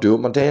 I'll do it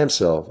my damn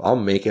self. I'll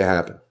make it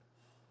happen.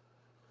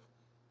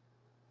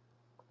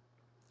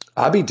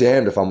 I'll be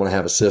damned if I'm going to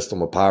have a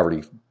system of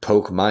poverty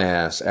poke my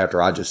ass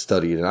after I just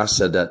studied. And I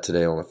said that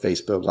today on a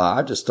Facebook Live.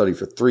 I just studied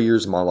for 3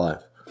 years of my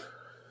life.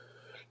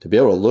 To be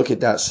able to look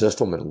at that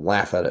system and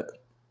laugh at it.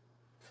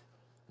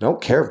 I don't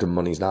care if the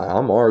money's not.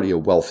 I'm already a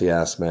wealthy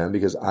ass man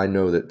because I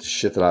know that the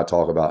shit that I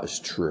talk about is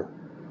true.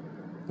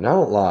 And I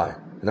don't lie.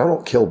 And I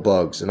don't kill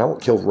bugs. And I don't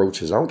kill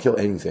roaches. I don't kill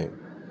anything.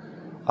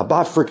 I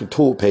bought freaking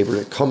toilet paper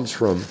that comes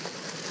from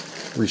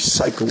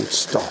recycled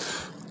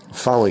stuff. I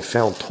finally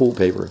found toilet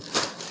paper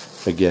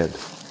again.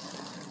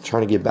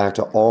 Trying to get back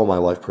to all my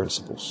life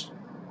principles.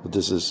 But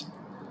this is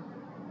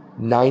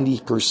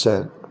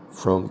 90%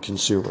 from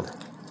consumer.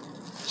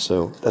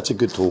 So that's a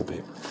good toilet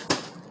paper.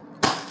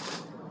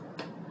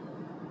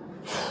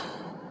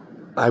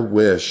 I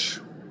wish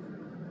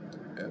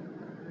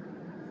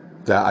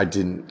that I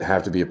didn't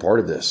have to be a part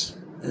of this.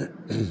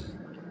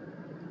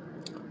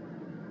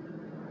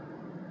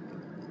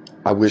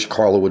 I wish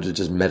Carla would have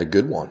just met a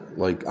good one.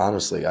 Like,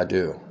 honestly, I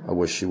do. I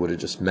wish she would have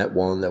just met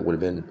one that would have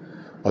been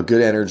a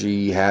good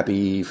energy,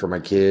 happy for my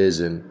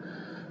kids, and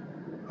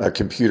a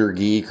computer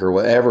geek or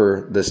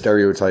whatever the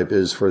stereotype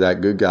is for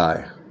that good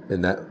guy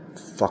in that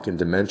fucking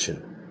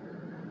dimension.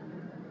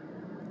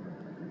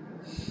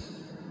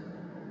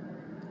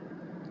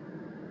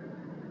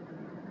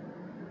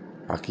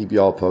 I'll keep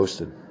y'all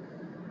posted.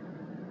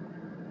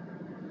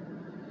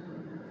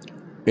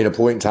 In a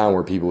point in time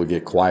where people would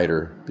get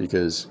quieter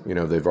because, you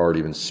know, they've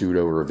already been sued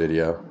over a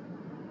video,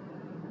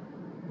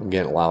 I'm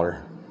getting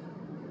louder.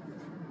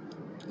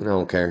 And I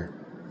don't care.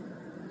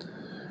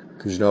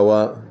 Because you know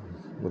what?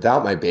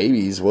 Without my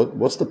babies,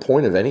 what's the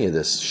point of any of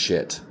this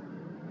shit?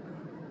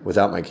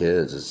 Without my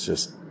kids, it's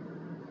just,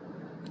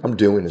 I'm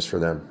doing this for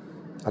them.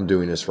 I'm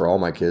doing this for all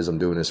my kids. I'm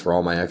doing this for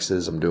all my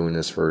exes. I'm doing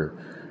this for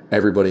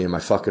everybody in my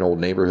fucking old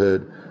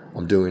neighborhood.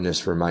 I'm doing this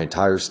for my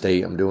entire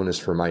state. I'm doing this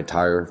for my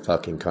entire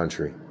fucking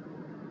country.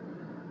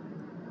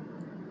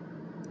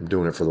 I'm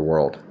doing it for the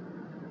world.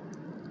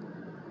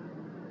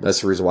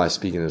 That's the reason why I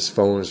speak in this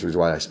phone. That's the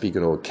reason why I speak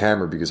into a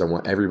camera, because I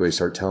want everybody to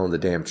start telling the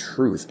damn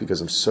truth,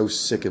 because I'm so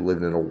sick of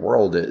living in a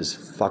world that is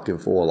fucking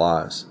full of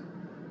lies.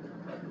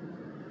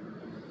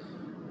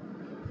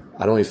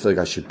 I don't even feel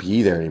like I should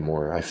be there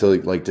anymore. I feel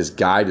like this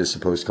guide is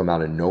supposed to come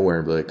out of nowhere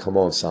and be like, come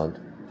on, son.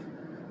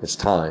 It's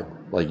time.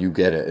 Like, you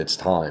get it. It's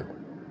time.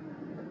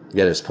 You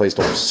get it. This place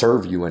don't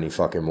serve you any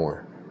fucking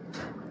more.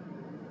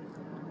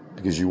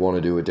 Because you want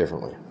to do it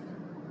differently.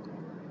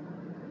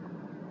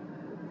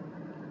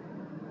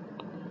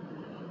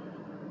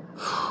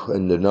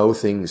 And to know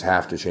things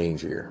have to change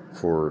here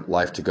for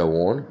life to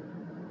go on.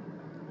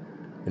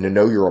 And to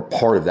know you're a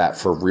part of that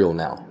for real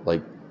now.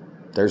 Like,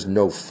 there's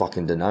no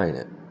fucking denying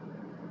it.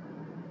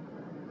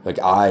 Like,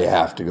 I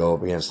have to go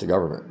up against the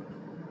government.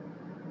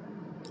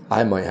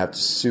 I might have to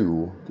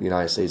sue the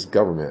United States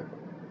government.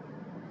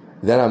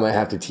 Then I might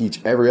have to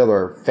teach every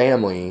other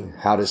family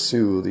how to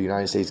sue the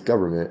United States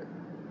government.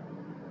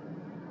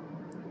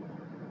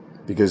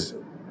 Because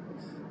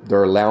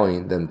they're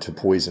allowing them to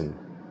poison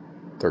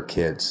their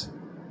kids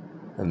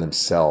and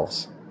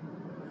themselves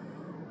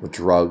with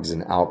drugs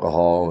and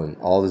alcohol and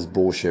all this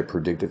bullshit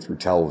predicted through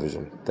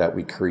television, that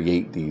we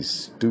create these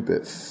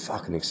stupid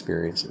fucking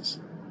experiences.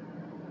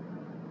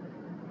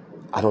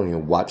 I don't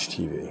even watch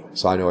TV,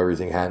 so I know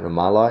everything happened in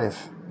my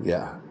life.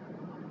 Yeah.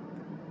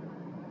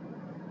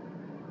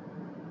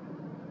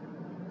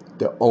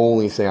 The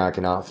only thing I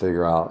cannot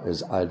figure out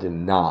is I did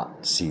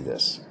not see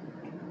this,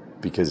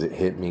 because it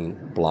hit me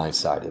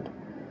blindsided.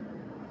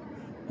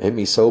 It hit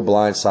me so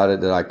blindsided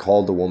that I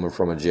called the woman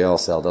from a jail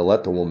cell to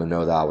let the woman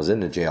know that I was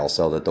in the jail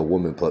cell that the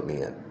woman put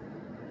me in.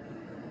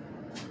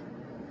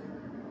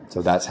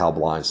 So that's how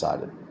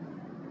blindsided.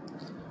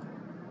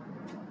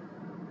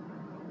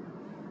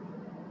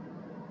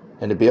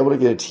 And to be able to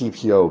get a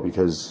TPO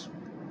because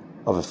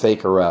of a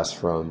fake arrest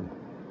from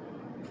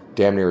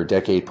damn near a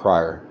decade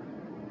prior,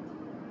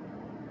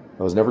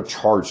 I was never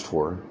charged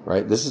for,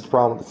 right? This is the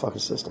problem with the fucking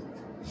system.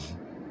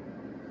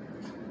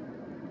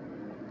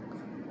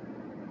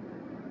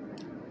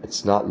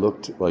 It's not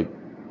looked like,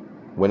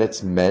 when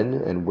it's men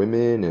and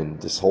women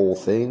and this whole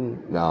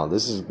thing, now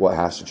this is what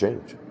has to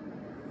change.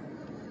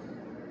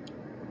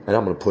 And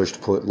I'm going to push to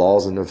put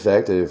laws into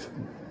effect that if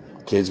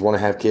kids want to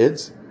have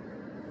kids,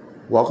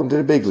 welcome to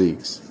the big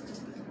leagues.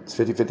 It's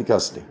 50-50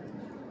 custody.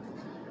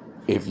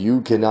 If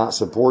you cannot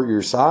support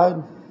your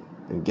side,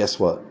 then guess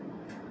what?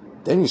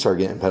 Then you start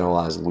getting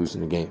penalized and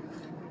losing the game.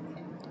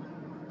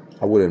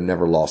 I would have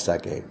never lost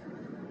that game.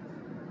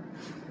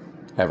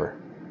 Ever.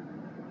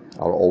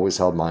 I would have always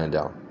held mine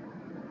down.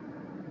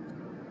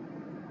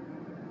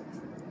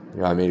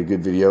 You know, I made a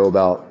good video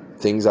about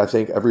things I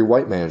think every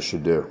white man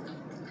should do.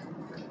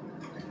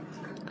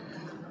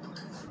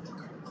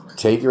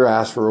 Take your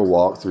ass for a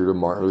walk through the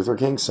Martin Luther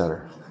King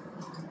Center.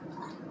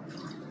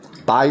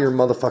 By your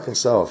motherfucking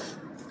self.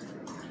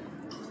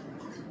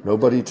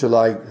 Nobody to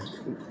like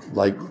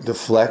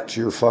deflect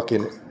your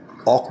fucking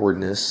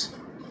awkwardness.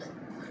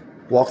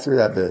 Walk through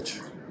that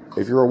bitch.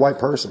 If you're a white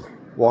person,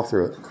 walk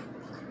through it.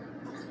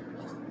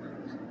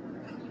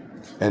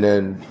 And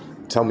then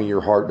tell me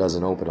your heart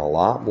doesn't open a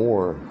lot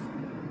more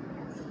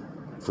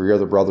for your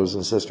other brothers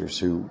and sisters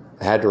who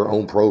had their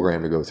own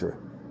program to go through.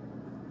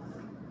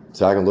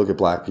 So I can look at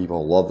black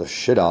people and love the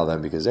shit out of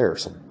them, because they're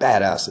some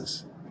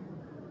badasses.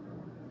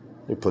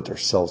 They put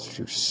themselves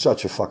through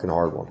such a fucking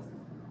hard one.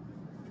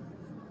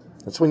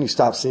 That's when you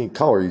stop seeing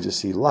color. You just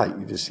see light.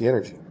 You just see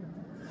energy.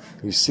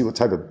 You see what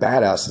type of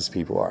badasses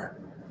people are.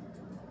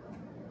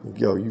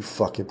 Yo, you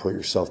fucking put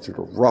yourself through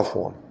the rough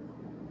one.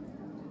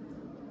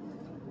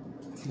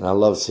 And I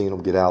love seeing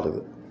them get out of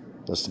it.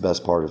 That's the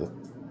best part of it.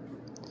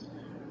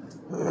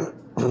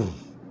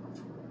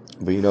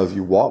 But you know, if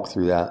you walk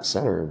through that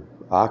center,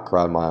 I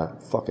cried my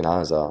fucking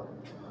eyes out.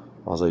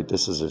 I was like,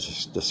 this is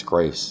a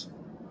disgrace.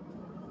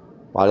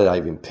 Why did I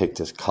even pick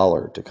this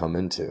color to come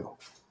into?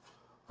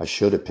 I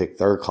should have picked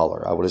their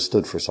color. I would have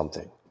stood for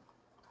something.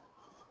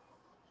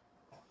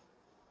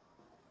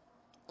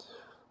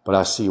 But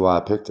I see why I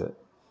picked it.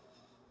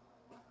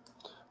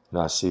 And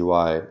I see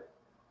why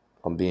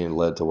I'm being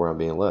led to where I'm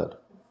being led.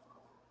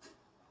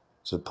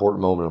 It's an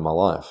important moment in my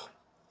life.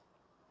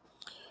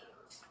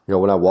 You know,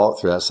 when I walked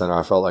through that center,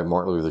 I felt like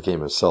Martin Luther King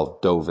himself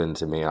dove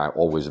into me. I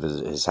always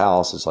visit his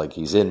house. It's like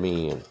he's in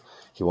me and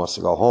he wants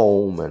to go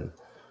home. And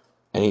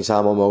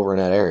anytime I'm over in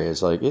that area,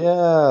 it's like,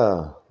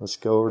 yeah, let's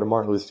go over to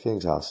Martin Luther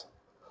King's house.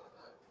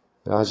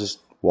 And I just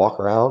walk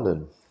around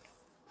and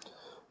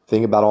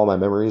think about all my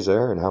memories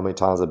there and how many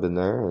times I've been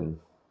there. And,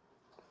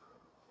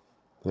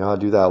 you know, I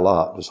do that a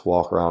lot. Just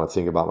walk around and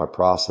think about my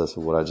process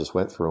of what I just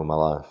went through in my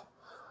life.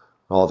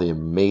 All the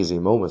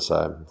amazing moments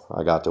I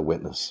got to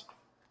witness.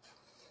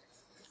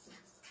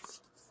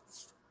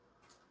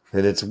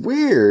 And it's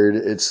weird.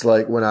 It's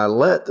like when I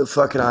let the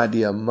fucking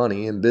idea of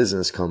money and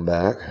business come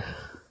back,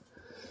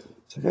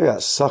 it's like I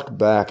got sucked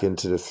back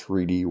into the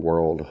 3D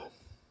world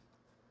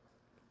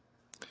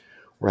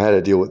where I had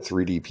to deal with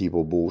 3D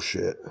people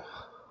bullshit.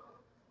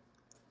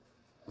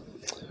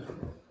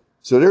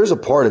 So there's a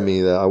part of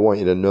me that I want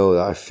you to know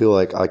that I feel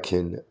like I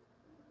can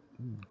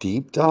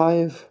deep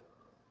dive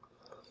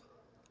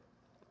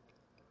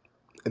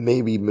and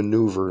maybe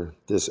maneuver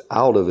this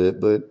out of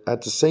it, but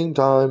at the same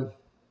time,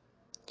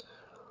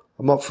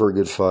 I'm up for a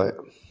good fight.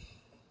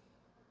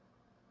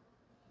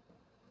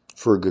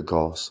 For a good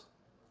cause.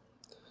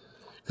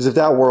 Because if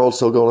that world's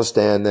still going to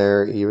stand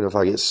there, even if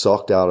I get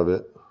sucked out of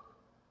it,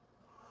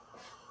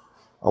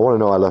 I want to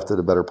know I left it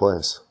a better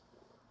place.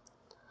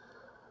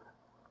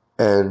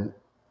 And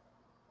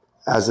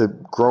as a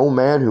grown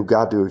man who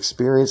got to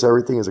experience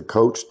everything as a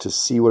coach, to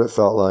see what it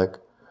felt like,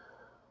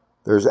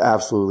 there's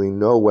absolutely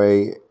no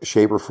way,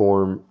 shape, or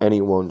form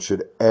anyone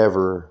should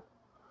ever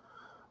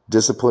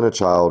discipline a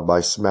child by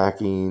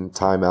smacking,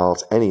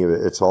 timeouts, any of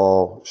it. It's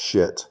all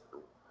shit.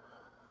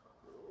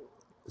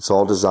 It's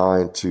all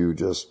designed to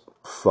just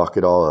fuck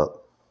it all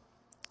up.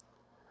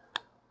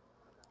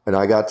 And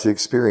I got to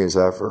experience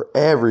that for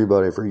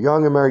everybody. For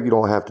young America, you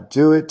don't have to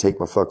do it. Take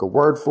my fucking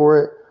word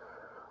for it.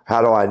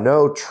 How do I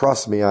know?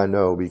 Trust me, I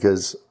know.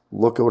 Because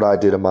look at what I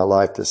did in my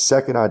life the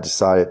second I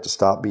decided to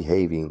stop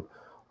behaving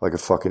like a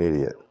fucking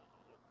idiot.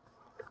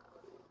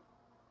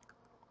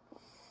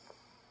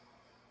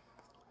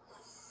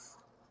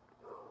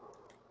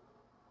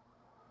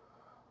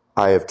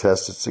 I have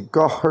tested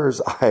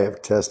cigars. I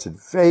have tested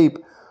vape.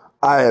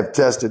 I have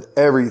tested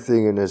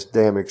everything in this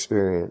damn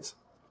experience.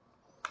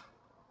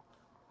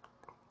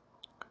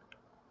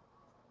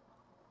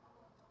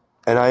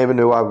 And I even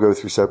knew I would go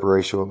through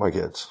separation with my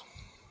kids.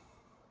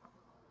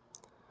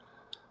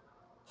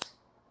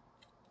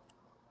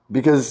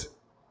 Because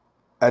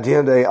at the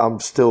end of the day, I'm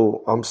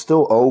still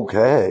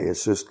okay.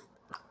 It's just,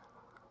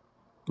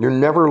 you're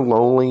never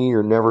lonely.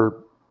 You're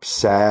never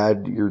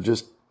sad. You're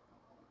just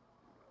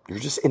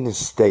in this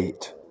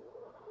state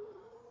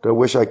that I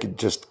wish I could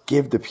just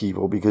give to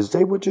people because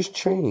they would just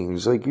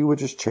change. Like you would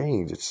just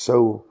change. It's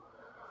so,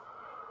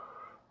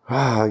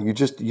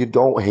 you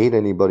don't hate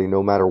anybody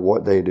no matter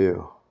what they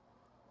do.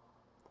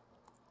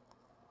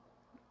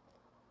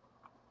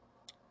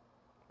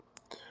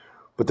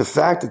 But the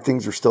fact that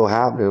things are still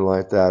happening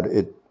like that,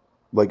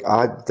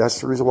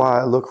 that's the reason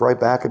why I look right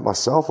back at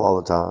myself all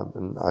the time.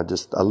 And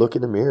I look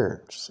in the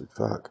mirror, just like,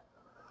 fuck,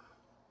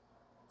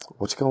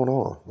 what's going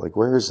on? Like,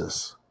 where is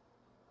this?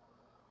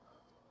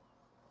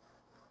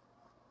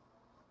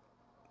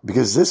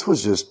 Because this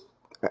was just,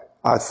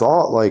 I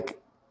thought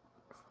like,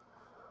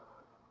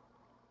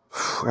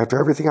 after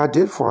everything I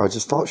did for her, I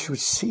just thought she would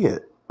see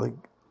it. Like,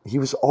 he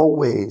was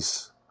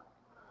always,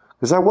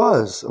 because I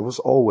was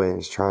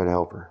always trying to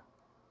help her.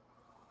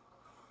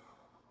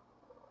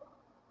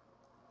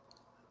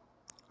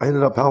 I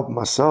ended up helping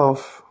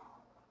myself,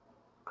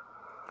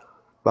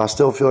 but I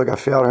still feel like I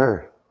failed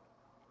her.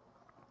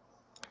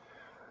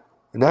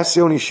 And that's the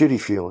only shitty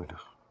feeling,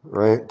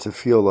 right? To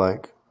feel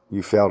like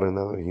you failed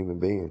another human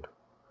being.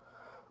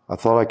 I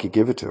thought I could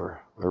give it to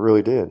her. I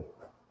really did.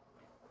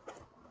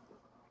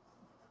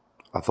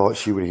 I thought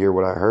she would hear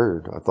what I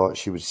heard. I thought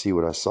she would see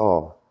what I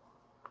saw.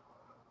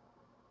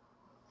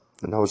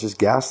 And I was just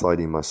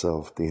gaslighting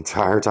myself the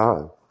entire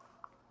time.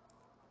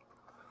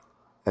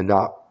 And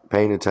not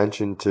paying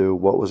attention to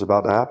what was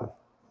about to happen.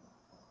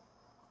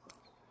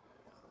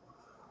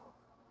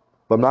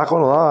 But I'm not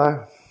going to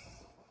lie.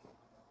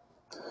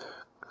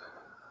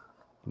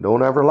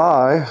 Don't ever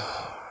lie.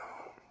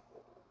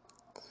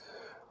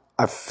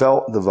 I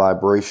felt the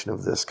vibration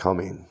of this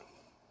coming.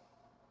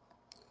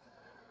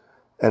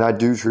 And I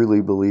do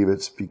truly believe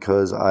it's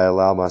because I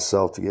allow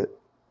myself to get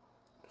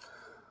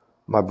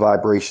my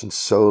vibration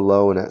so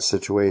low in that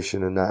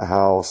situation, in that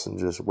house, and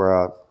just where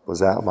I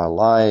was at in my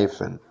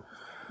life. And,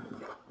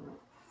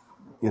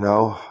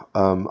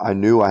 I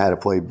knew I had to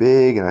play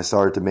big, and I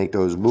started to make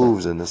those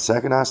moves. And the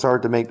second I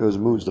started to make those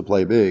moves to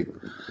play big,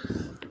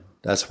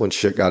 that's when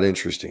shit got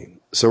interesting.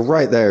 So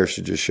right there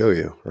should just show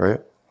you, right?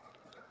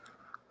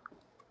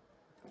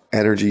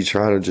 Energy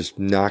trying to just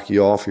knock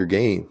you off your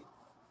game.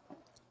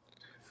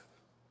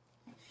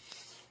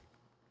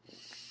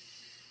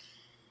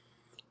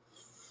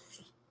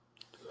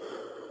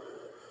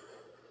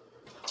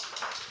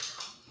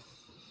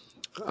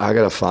 I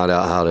got to find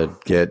out how to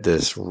get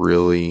this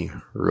really,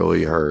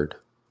 really heard.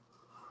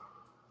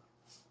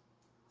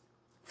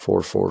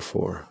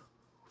 444.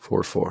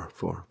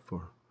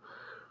 4444.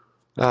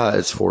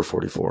 It's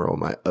 444 on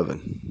my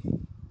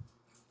oven.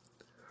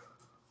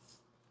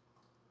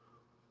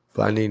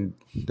 But then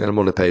I'm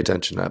going to pay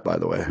attention to that, by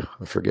the way.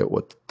 I forget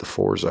what the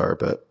fours are,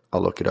 but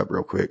I'll look it up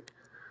real quick.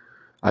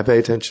 I pay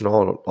attention to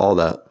all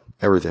that,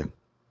 everything.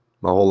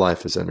 My whole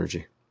life is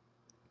energy.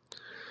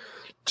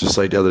 Just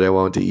like the other day I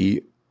went to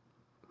eat.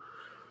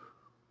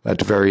 At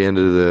the very end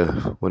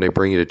of when they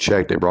bring you to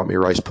check, they brought me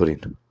rice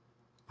pudding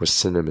with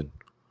cinnamon.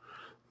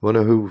 You want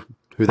to know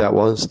who that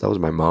was? That was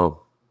my mom.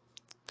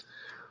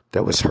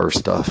 That was her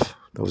stuff.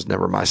 That was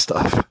never my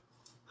stuff.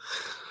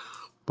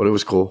 But it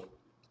was cool.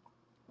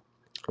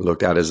 I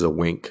looked at it as a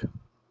wink.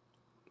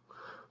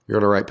 You're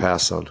on the right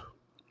path, son.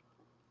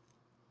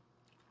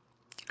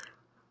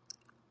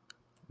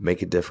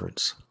 Make a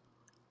difference.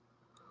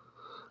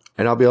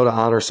 And I'll be able to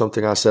honor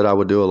something I said I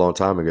would do a long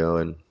time ago.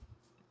 And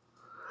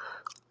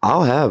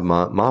I'll have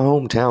my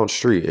hometown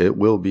street. It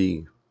will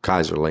be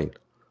Kaiser Lane.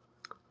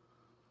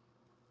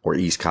 Or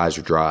East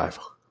Kaiser Drive.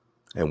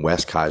 And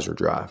West Kaiser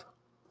Drive.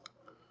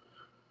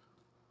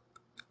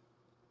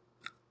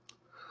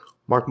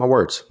 Mark my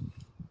words.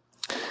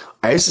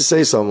 I used to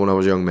say something when I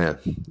was a young man.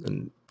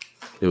 And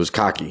it was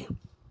cocky.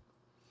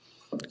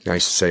 I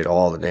used to say it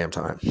all the damn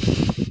time.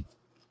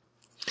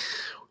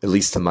 At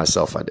least to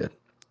myself I did.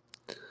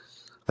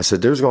 I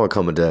said, there's going to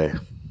come a day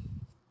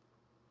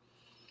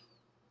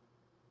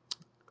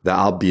that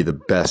I'll be the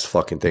best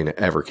fucking thing that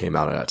ever came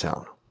out of that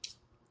town.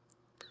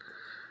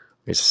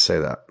 I used to say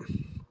that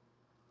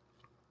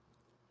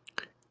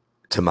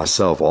to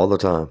myself all the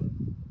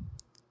time.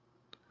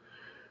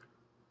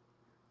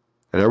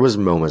 And there was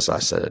moments I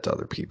said it to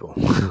other people.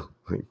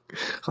 Like,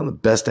 I'm the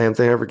best damn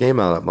thing ever came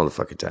out of that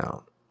motherfucking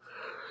town.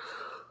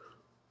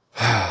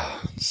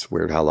 It's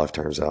weird how life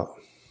turns out.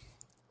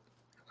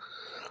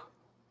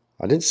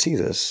 I didn't see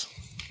this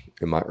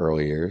in my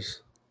early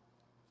years.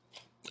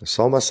 I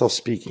saw myself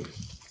speaking,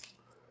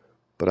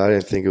 but I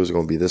didn't think it was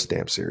going to be this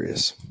damn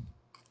serious.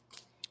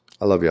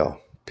 I love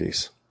y'all.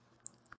 Peace.